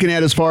 what are you looking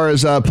at as far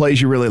as plays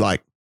you really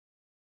like?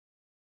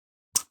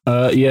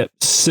 Yeah,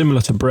 similar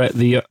to Brett,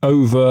 the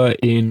over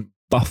in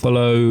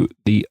Buffalo,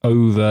 the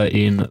over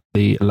in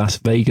the Las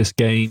Vegas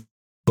game.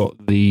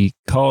 Got the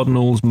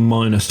Cardinals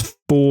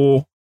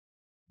 -4.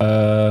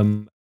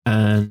 And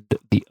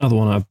the other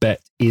one I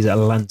bet is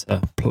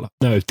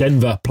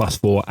Denver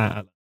 +4 at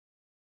Atlanta.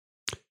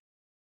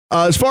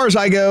 As far as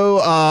I go,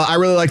 I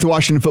really like the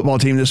Washington football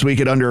team this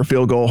week at under a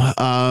field goal.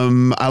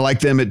 I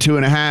like them at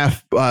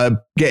 2.5.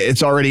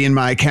 It's already in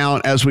my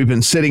account as we've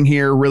been sitting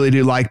here. Really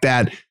do like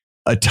that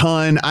a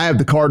ton. I have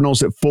the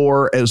Cardinals at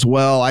 4 as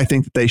well. I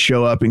think that they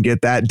show up and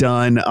get that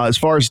done. As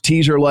far as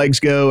teaser legs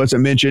go, as I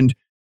mentioned,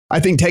 I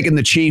think taking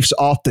the Chiefs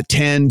off the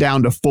 10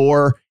 down to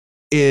 4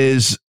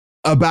 is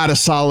about as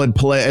solid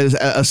play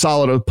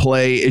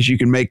as you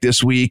can make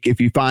this week. If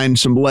you find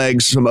some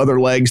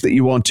other legs that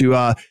you want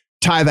to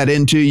tie that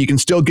into, you can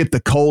still get the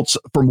Colts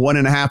from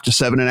 1.5 to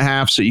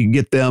 7.5, so you can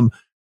get them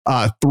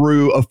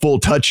through a full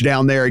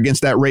touchdown there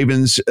against that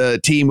Ravens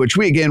team, which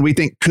we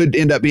think could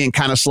end up being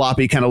kind of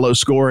sloppy, kind of low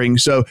scoring.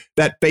 So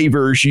that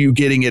favors you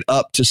getting it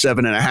up to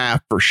 7.5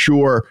 for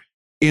sure.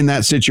 In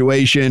that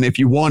situation, if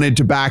you wanted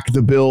to back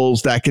the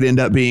Bills, that could end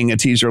up being a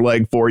teaser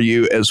leg for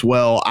you as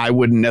well. I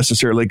wouldn't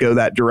necessarily go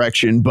that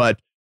direction, but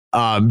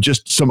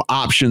just some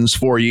options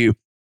for you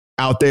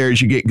out there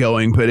as you get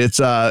going. But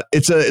it's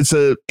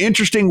a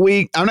interesting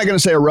week. I'm not going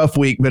to say a rough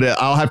week, but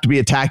I'll have to be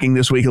attacking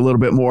this week a little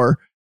bit more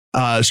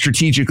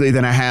strategically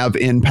than I have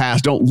in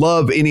past. Don't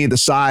love any of the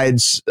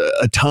sides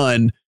a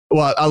ton.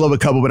 Well, I love a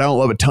couple, but I don't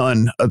love a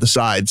ton of the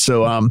sides.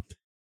 So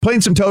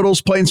playing some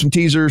totals, playing some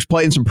teasers,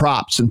 playing some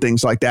props and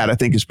things like that, I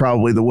think is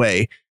probably the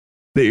way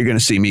that you're going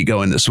to see me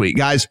going this week.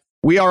 Guys,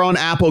 we are on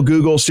Apple,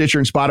 Google, Stitcher,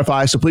 and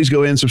Spotify, so please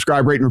go in,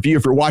 subscribe, rate, and review.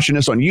 If you're watching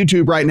us on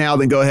YouTube right now,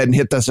 then go ahead and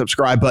hit that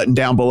subscribe button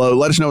down below.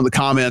 Let us know in the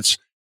comments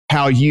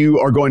how you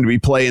are going to be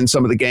playing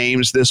some of the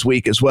games this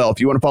week as well. If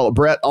you want to follow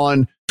Brett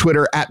on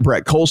Twitter at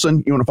Brett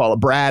Colson, you want to follow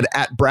Brad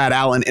at Brad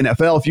Allen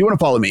NFL. If you want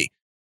to follow me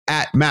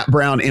at Matt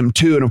Brown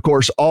M2. And of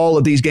course, all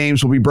of these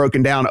games will be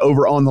broken down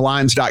over on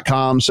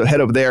thelines.com. So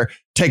head over there,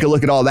 take a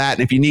look at all that.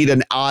 And if you need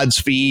an odds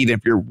feed,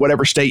 if you're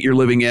whatever state you're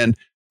living in,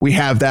 we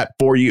have that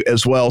for you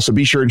as well. So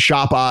be sure and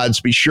shop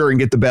odds, be sure and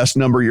get the best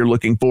number you're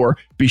looking for,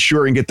 be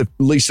sure and get the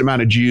least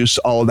amount of juice,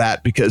 all of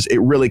that, because it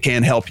really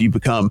can help you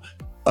become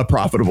a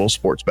profitable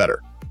sports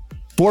bettor.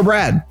 For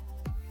Brett,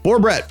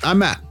 I'm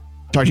Matt.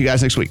 Talk to you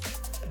guys next week.